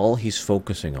perspective, all he's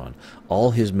focusing on,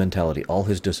 all his mentality, all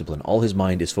his discipline, all his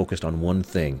mind is focused on one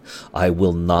thing. I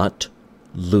will not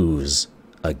lose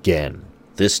again.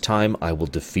 This time I will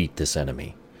defeat this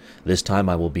enemy. This time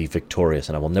I will be victorious,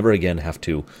 and I will never again have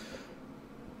to,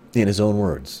 in his own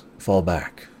words, fall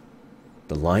back.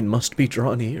 The line must be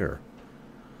drawn here.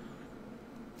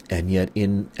 And yet,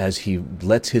 as he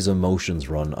lets his emotions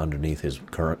run underneath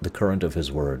the current of his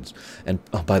words, and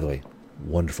oh, by the way,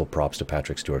 wonderful props to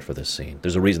Patrick Stewart for this scene.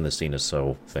 There's a reason this scene is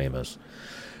so famous.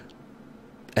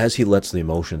 As he lets the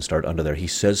emotions start under there, he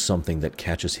says something that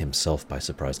catches himself by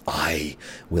surprise. I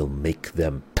will make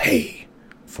them pay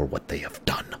for what they have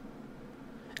done.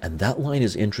 And that line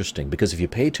is interesting because if you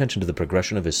pay attention to the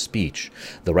progression of his speech,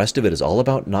 the rest of it is all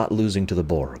about not losing to the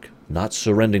Borg, not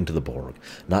surrendering to the Borg,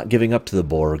 not giving up to the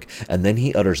Borg, and then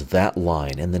he utters that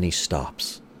line, and then he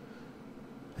stops.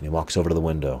 And he walks over to the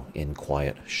window in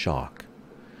quiet shock.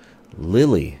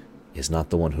 Lily is not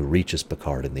the one who reaches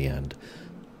Picard in the end.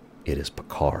 It is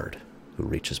Picard who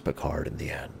reaches Picard in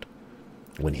the end.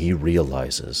 When he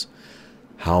realizes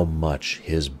how much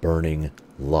his burning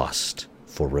lust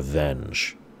for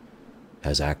revenge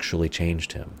has actually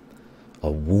changed him. A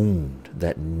wound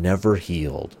that never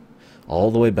healed,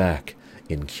 all the way back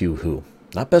in Q Who.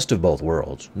 Not Best of Both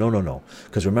Worlds. No.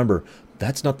 Because remember,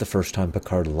 that's not the first time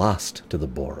Picard lost to the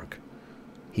Borg.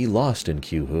 He lost in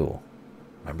Q Who.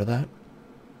 Remember that?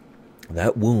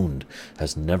 That wound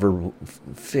has never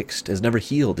fixed, has never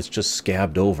healed. It's just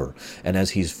scabbed over. And as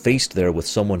he's faced there with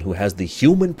someone who has the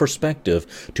human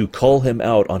perspective to call him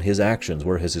out on his actions,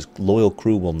 whereas his loyal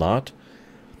crew will not,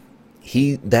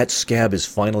 that scab is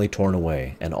finally torn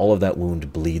away, and all of that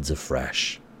wound bleeds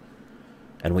afresh.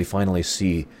 And we finally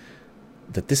see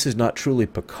that this is not truly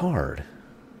Picard.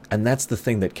 And that's the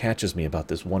thing that catches me about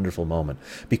this wonderful moment.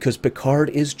 Because Picard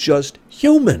is just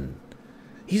human.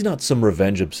 He's not some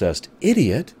revenge-obsessed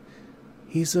idiot.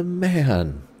 He's a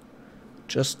man.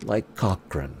 Just like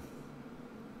Cochrane.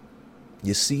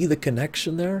 You see the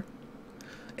connection there?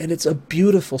 And it's a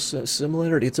beautiful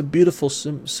similarity. It's a beautiful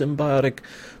symbiotic,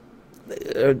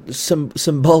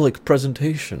 symbolic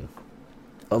presentation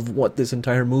of what this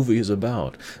entire movie is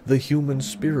about. The human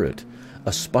spirit,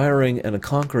 aspiring and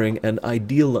conquering, and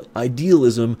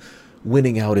idealism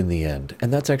winning out in the end.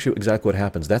 And that's actually exactly what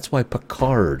happens. That's why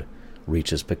Picard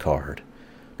reaches Picard.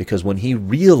 Because when he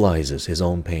realizes his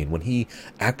own pain, when he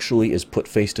actually is put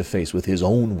face to face with his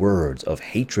own words of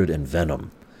hatred and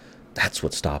venom, that's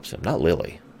what stops him, not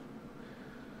Lily.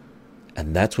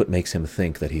 And that's what makes him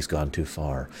think that he's gone too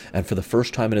far. And for the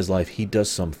first time in his life, he does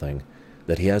something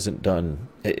that he hasn't done,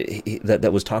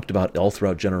 that was talked about all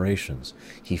throughout generations.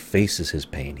 He faces his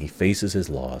pain, he faces his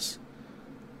loss,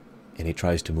 and he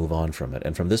tries to move on from it.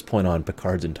 And from this point on,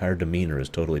 Picard's entire demeanor is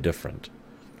totally different.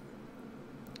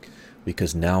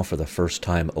 Because now, for the first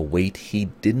time, a weight he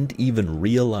didn't even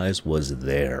realize was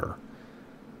there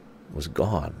was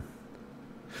gone.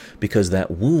 Because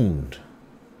that wound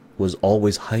was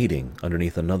always hiding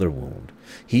underneath another wound.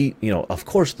 He, of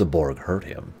course the Borg hurt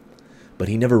him, but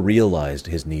he never realized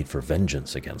his need for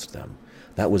vengeance against them.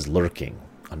 That was lurking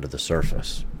under the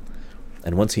surface.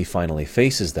 And once he finally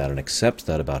faces that and accepts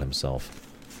that about himself,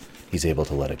 he's able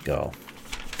to let it go.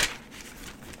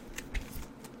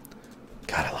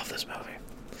 God, I love this movie.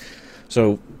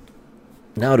 So,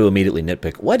 now to immediately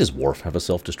nitpick, why does Worf have a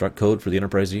self-destruct code for the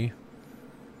Enterprise E?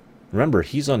 Remember,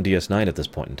 he's on DS9 at this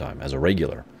point in time, as a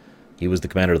regular. He was the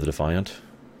commander of the Defiant.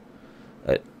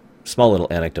 Small little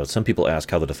anecdote. Some people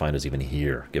ask how the Defiant is even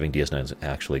here, given DS9 is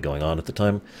actually going on at the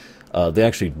time. They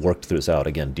actually worked through this out.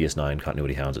 Again, DS9,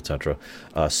 Continuity Hounds, etc.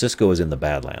 Sisko is in the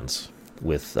Badlands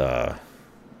with... I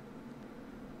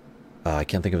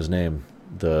can't think of his name.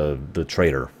 The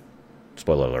traitor.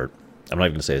 Spoiler alert. I'm not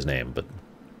even going to say his name, but...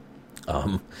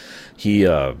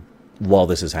 while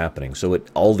this is happening. So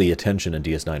all the attention in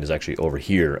DS9 is actually over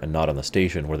here and not on the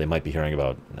station where they might be hearing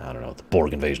about, I don't know, the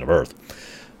Borg invasion of Earth.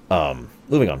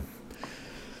 Moving on.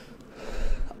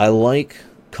 I like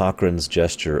Cochrane's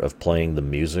gesture of playing the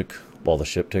music while the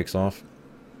ship takes off.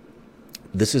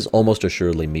 This is almost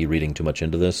assuredly me reading too much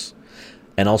into this,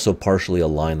 and also partially a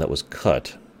line that was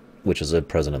cut, which is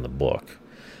present in the book,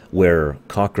 where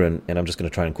Cochrane, and I'm just going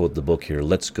to try and quote the book here,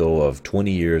 lets go of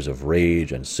 20 years of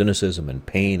rage and cynicism and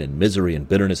pain and misery and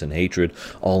bitterness and hatred,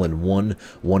 all in one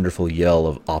wonderful yell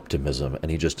of optimism. And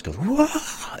he just goes,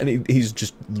 wah! And he's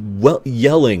just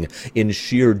yelling in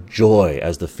sheer joy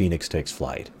as the Phoenix takes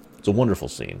flight. It's a wonderful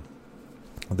scene.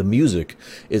 The music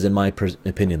is, in my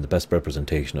opinion, the best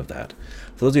representation of that.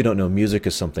 For those of you who don't know, music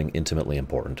is something intimately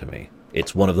important to me.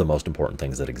 It's one of the most important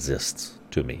things that exists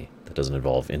to me that doesn't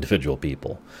involve individual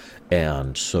people.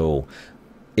 And so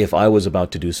if I was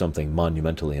about to do something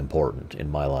monumentally important in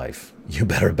my life, you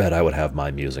better bet I would have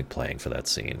my music playing for that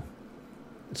scene.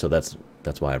 So that's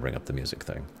why I bring up the music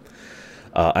thing.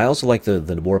 I also like the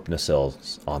warp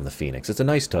nacelles on the Phoenix. It's a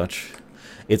nice touch.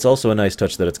 It's also a nice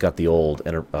touch that it's got the old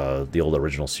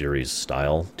original series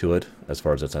style to it, as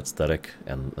far as its aesthetic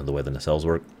and the way the nacelles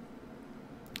work.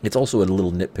 It's also a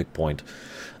little nitpick point,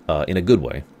 in a good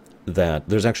way, that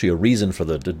there's actually a reason for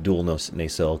the dual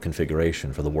nacelle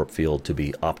configuration for the warp field to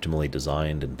be optimally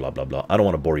designed and blah, blah, blah. I don't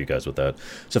want to bore you guys with that.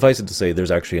 Suffice it to say,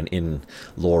 there's actually an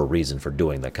in-lore reason for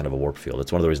doing that kind of a warp field.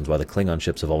 It's one of the reasons why the Klingon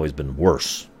ships have always been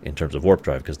worse in terms of warp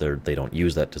drive, because they don't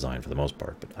use that design for the most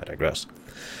part, but I digress.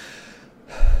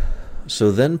 So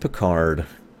then Picard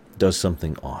does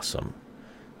something awesome.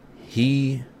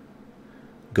 He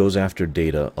goes after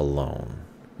Data alone.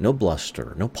 No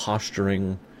bluster, no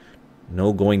posturing,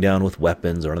 no going down with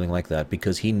weapons or anything like that,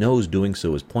 because he knows doing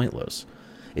so is pointless.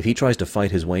 If he tries to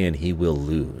fight his way in, he will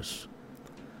lose.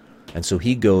 And so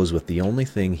he goes with the only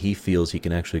thing he feels he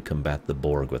can actually combat the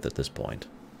Borg with at this point.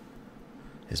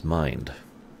 His mind.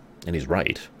 And he's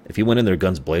right. If he went in there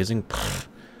guns blazing,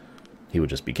 he would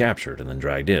just be captured and then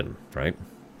dragged in, right?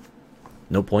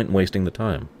 No point in wasting the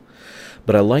time.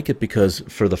 But I like it because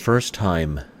for the first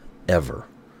time ever,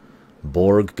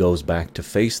 Borg goes back to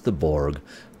face the Borg,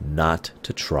 not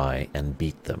to try and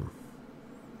beat them.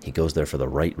 He goes there for the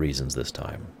right reasons this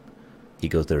time. He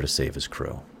goes there to save his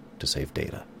crew, to save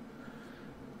Data.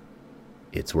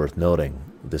 It's worth noting,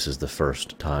 this is the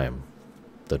first time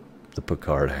that the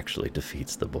Picard actually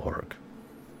defeats the Borg.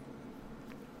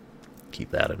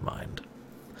 Keep that in mind.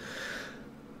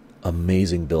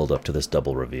 Amazing build-up to this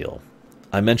double reveal.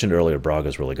 I mentioned earlier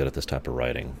Braga's really good at this type of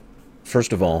writing.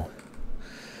 First of all,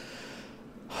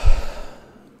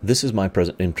 this is my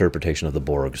interpretation of the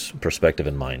Borg's perspective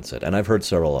and mindset, and I've heard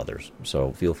several others,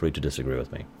 so feel free to disagree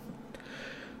with me.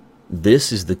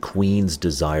 This is the Queen's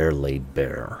desire laid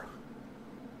bare.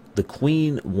 The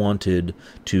Queen wanted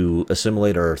to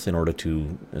assimilate Earth in order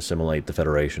to assimilate the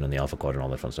Federation and the Alpha Quadrant and all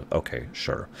that fun stuff. Okay,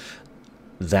 sure.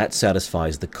 That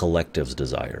satisfies the collective's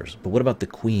desires. But what about the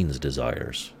Queen's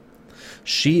desires?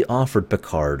 She offered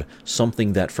Picard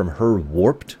something that, from her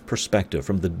warped perspective,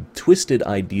 from the twisted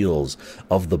ideals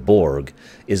of the Borg,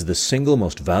 is the single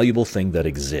most valuable thing that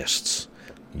exists.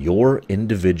 Your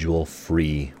individual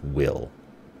free will.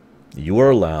 You are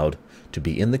allowed to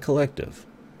be in the collective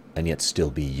and yet still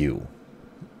be you.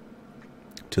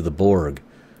 To the Borg,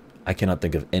 I cannot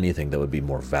think of anything that would be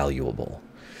more valuable.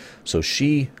 So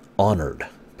she honored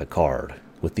Picard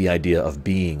with the idea of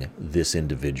being this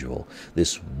individual,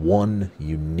 this one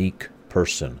unique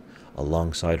person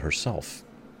alongside herself.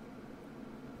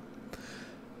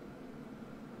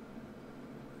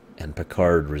 And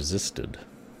Picard resisted.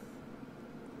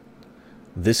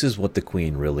 This is what the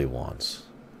Queen really wants.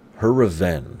 Her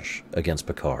revenge against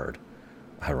Picard,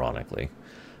 ironically,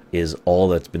 is all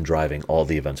that's been driving all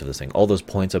the events of this thing. All those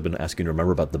points I've been asking you to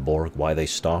remember about the Borg, why they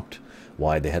stopped,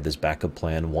 why they had this backup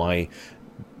plan, why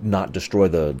not destroy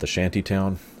the shanty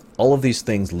town. All of these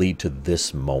things lead to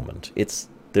this moment.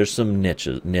 There's some nits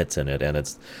in it, and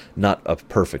it's not a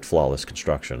perfect, flawless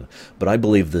construction. But I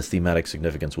believe the thematic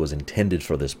significance was intended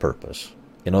for this purpose.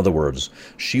 In other words,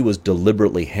 she was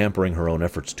deliberately hampering her own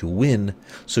efforts to win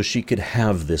so she could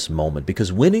have this moment.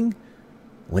 Because winning's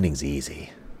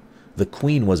easy. The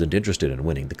Queen wasn't interested in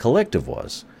winning. The collective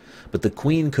was. But the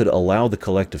Queen could allow the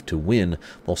collective to win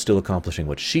while still accomplishing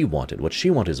what she wanted. What she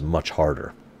wanted is much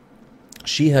harder.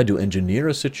 She had to engineer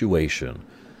a situation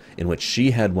in which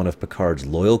she had one of Picard's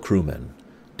loyal crewmen,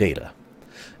 Data,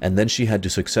 and then she had to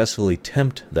successfully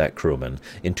tempt that crewman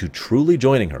into truly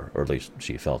joining her, or at least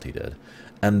she felt he did,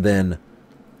 and then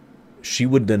she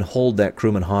would then hold that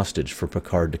crewman hostage for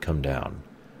Picard to come down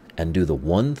and do the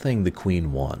one thing the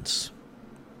Queen wants.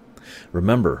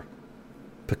 Remember,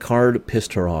 Picard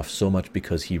pissed her off so much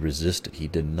because he resisted, he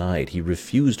denied, he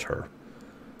refused her.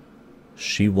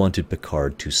 She wanted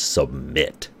Picard to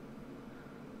submit.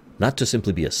 Not to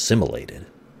simply be assimilated,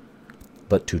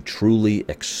 but to truly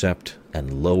accept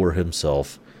and lower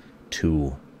himself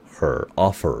to her,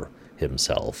 offer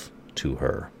himself to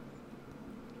her.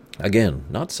 Again,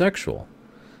 not sexual.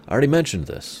 I already mentioned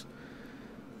this.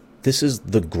 This is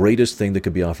the greatest thing that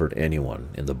could be offered anyone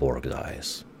in the Borg's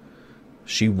eyes.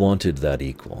 She wanted that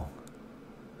equal.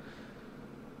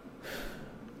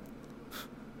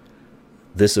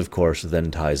 This, of course, then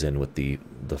ties in with the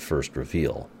first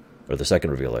reveal, or the second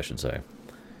reveal, I should say.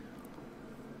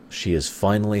 She has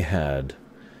finally had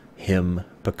him,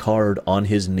 Picard, on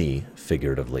his knee,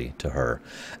 figuratively, to her.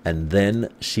 And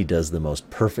then she does the most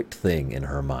perfect thing in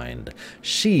her mind.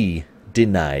 She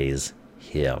denies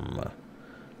him.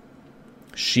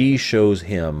 She shows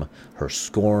him her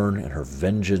scorn and her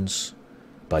vengeance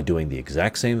by doing the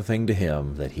exact same thing to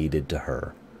him that he did to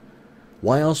her.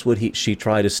 Why else would she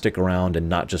try to stick around and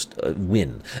not just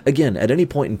win? Again, at any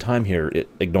point in time here,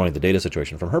 ignoring the Data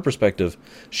situation, from her perspective,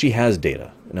 she has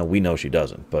Data. Now, we know she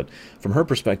doesn't, but from her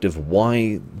perspective,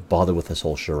 why bother with this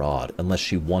whole charade unless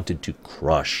she wanted to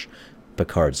crush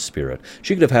Picard's spirit?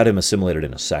 She could have had him assimilated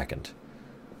in a second.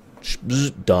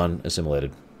 Done,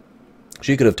 assimilated.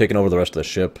 She could have taken over the rest of the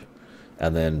ship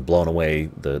and then blown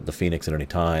away the Phoenix at any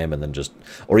time, and then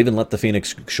or even let the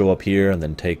Phoenix show up here and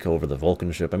then take over the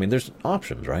Vulcan ship. I mean, there's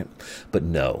options, right? But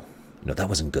no, that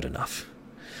wasn't good enough.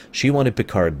 She wanted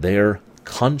Picard there,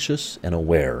 conscious and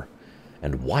aware,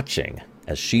 and watching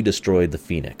as she destroyed the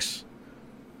Phoenix.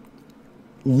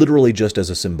 Literally just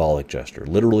as a symbolic gesture,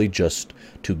 literally just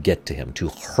to get to him, to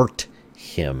hurt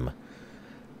him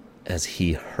as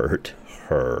he hurt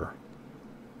her.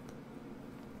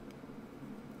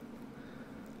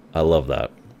 I love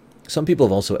that. Some people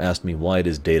have also asked me why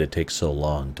does Data take so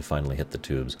long to finally hit the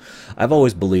tubes. I've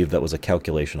always believed that was a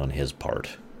calculation on his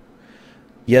part.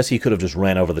 Yes, he could have just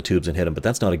ran over the tubes and hit him, but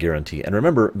that's not a guarantee. And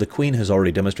remember, the Queen has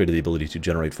already demonstrated the ability to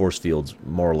generate force fields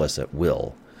more or less at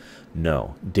will.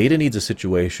 No, Data needs a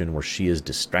situation where she is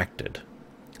distracted.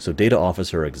 So Data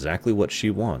offers her exactly what she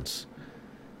wants.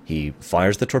 He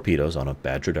fires the torpedoes on a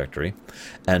bad trajectory,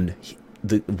 and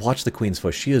watch the Queen's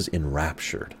voice. She is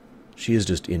enraptured. She is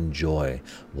just in joy,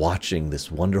 watching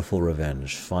this wonderful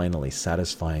revenge finally,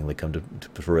 satisfyingly come to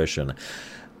fruition.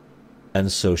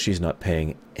 And so she's not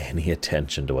paying any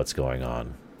attention to what's going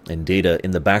on. And Data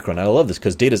in the background, I love this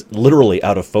because Data's literally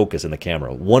out of focus in the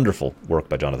camera. Wonderful work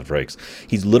by Jonathan Frakes.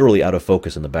 He's literally out of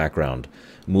focus in the background,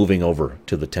 moving over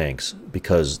to the tanks,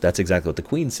 because that's exactly what the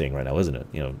Queen's seeing right now, isn't it?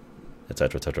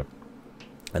 Etc., etc.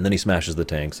 And then he smashes the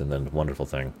tanks, and then wonderful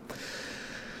thing.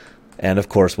 And, of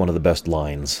course, one of the best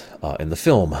lines in the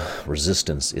film,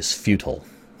 resistance is futile.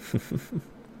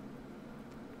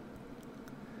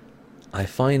 I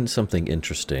find something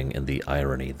interesting in the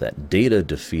irony that Data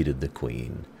defeated the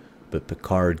Queen, but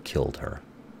Picard killed her.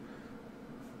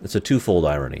 It's a twofold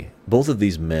irony. Both of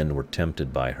these men were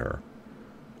tempted by her.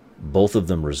 Both of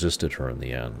them resisted her in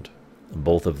the end.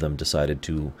 Both of them decided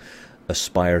to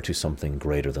aspire to something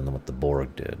greater than what the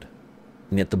Borg did.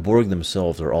 And yet the Borg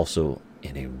themselves are also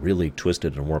in a really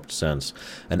twisted and warped sense,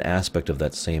 an aspect of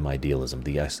that same idealism,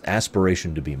 the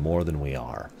aspiration to be more than we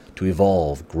are, to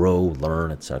evolve, grow,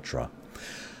 learn, etc.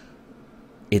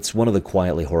 It's one of the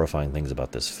quietly horrifying things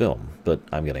about this film, but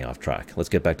I'm getting off track. Let's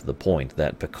get back to the point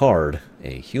that Picard,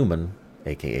 a human,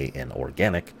 aka an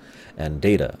organic, and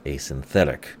Data, a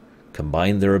synthetic,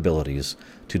 combined their abilities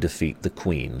to defeat the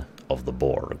Queen of the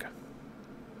Borg.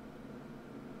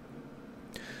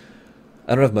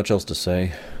 I don't have much else to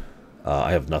say.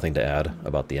 I have nothing to add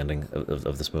about the ending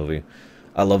of this movie.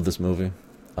 I love this movie.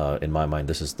 In my mind,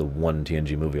 this is the one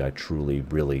TNG movie I truly,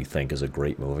 really think is a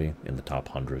great movie, in the top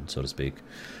 100, so to speak.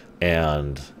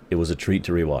 And it was a treat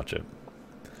to rewatch it.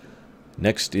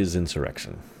 Next is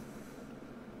Insurrection.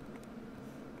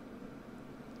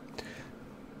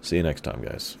 See you next time,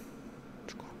 guys.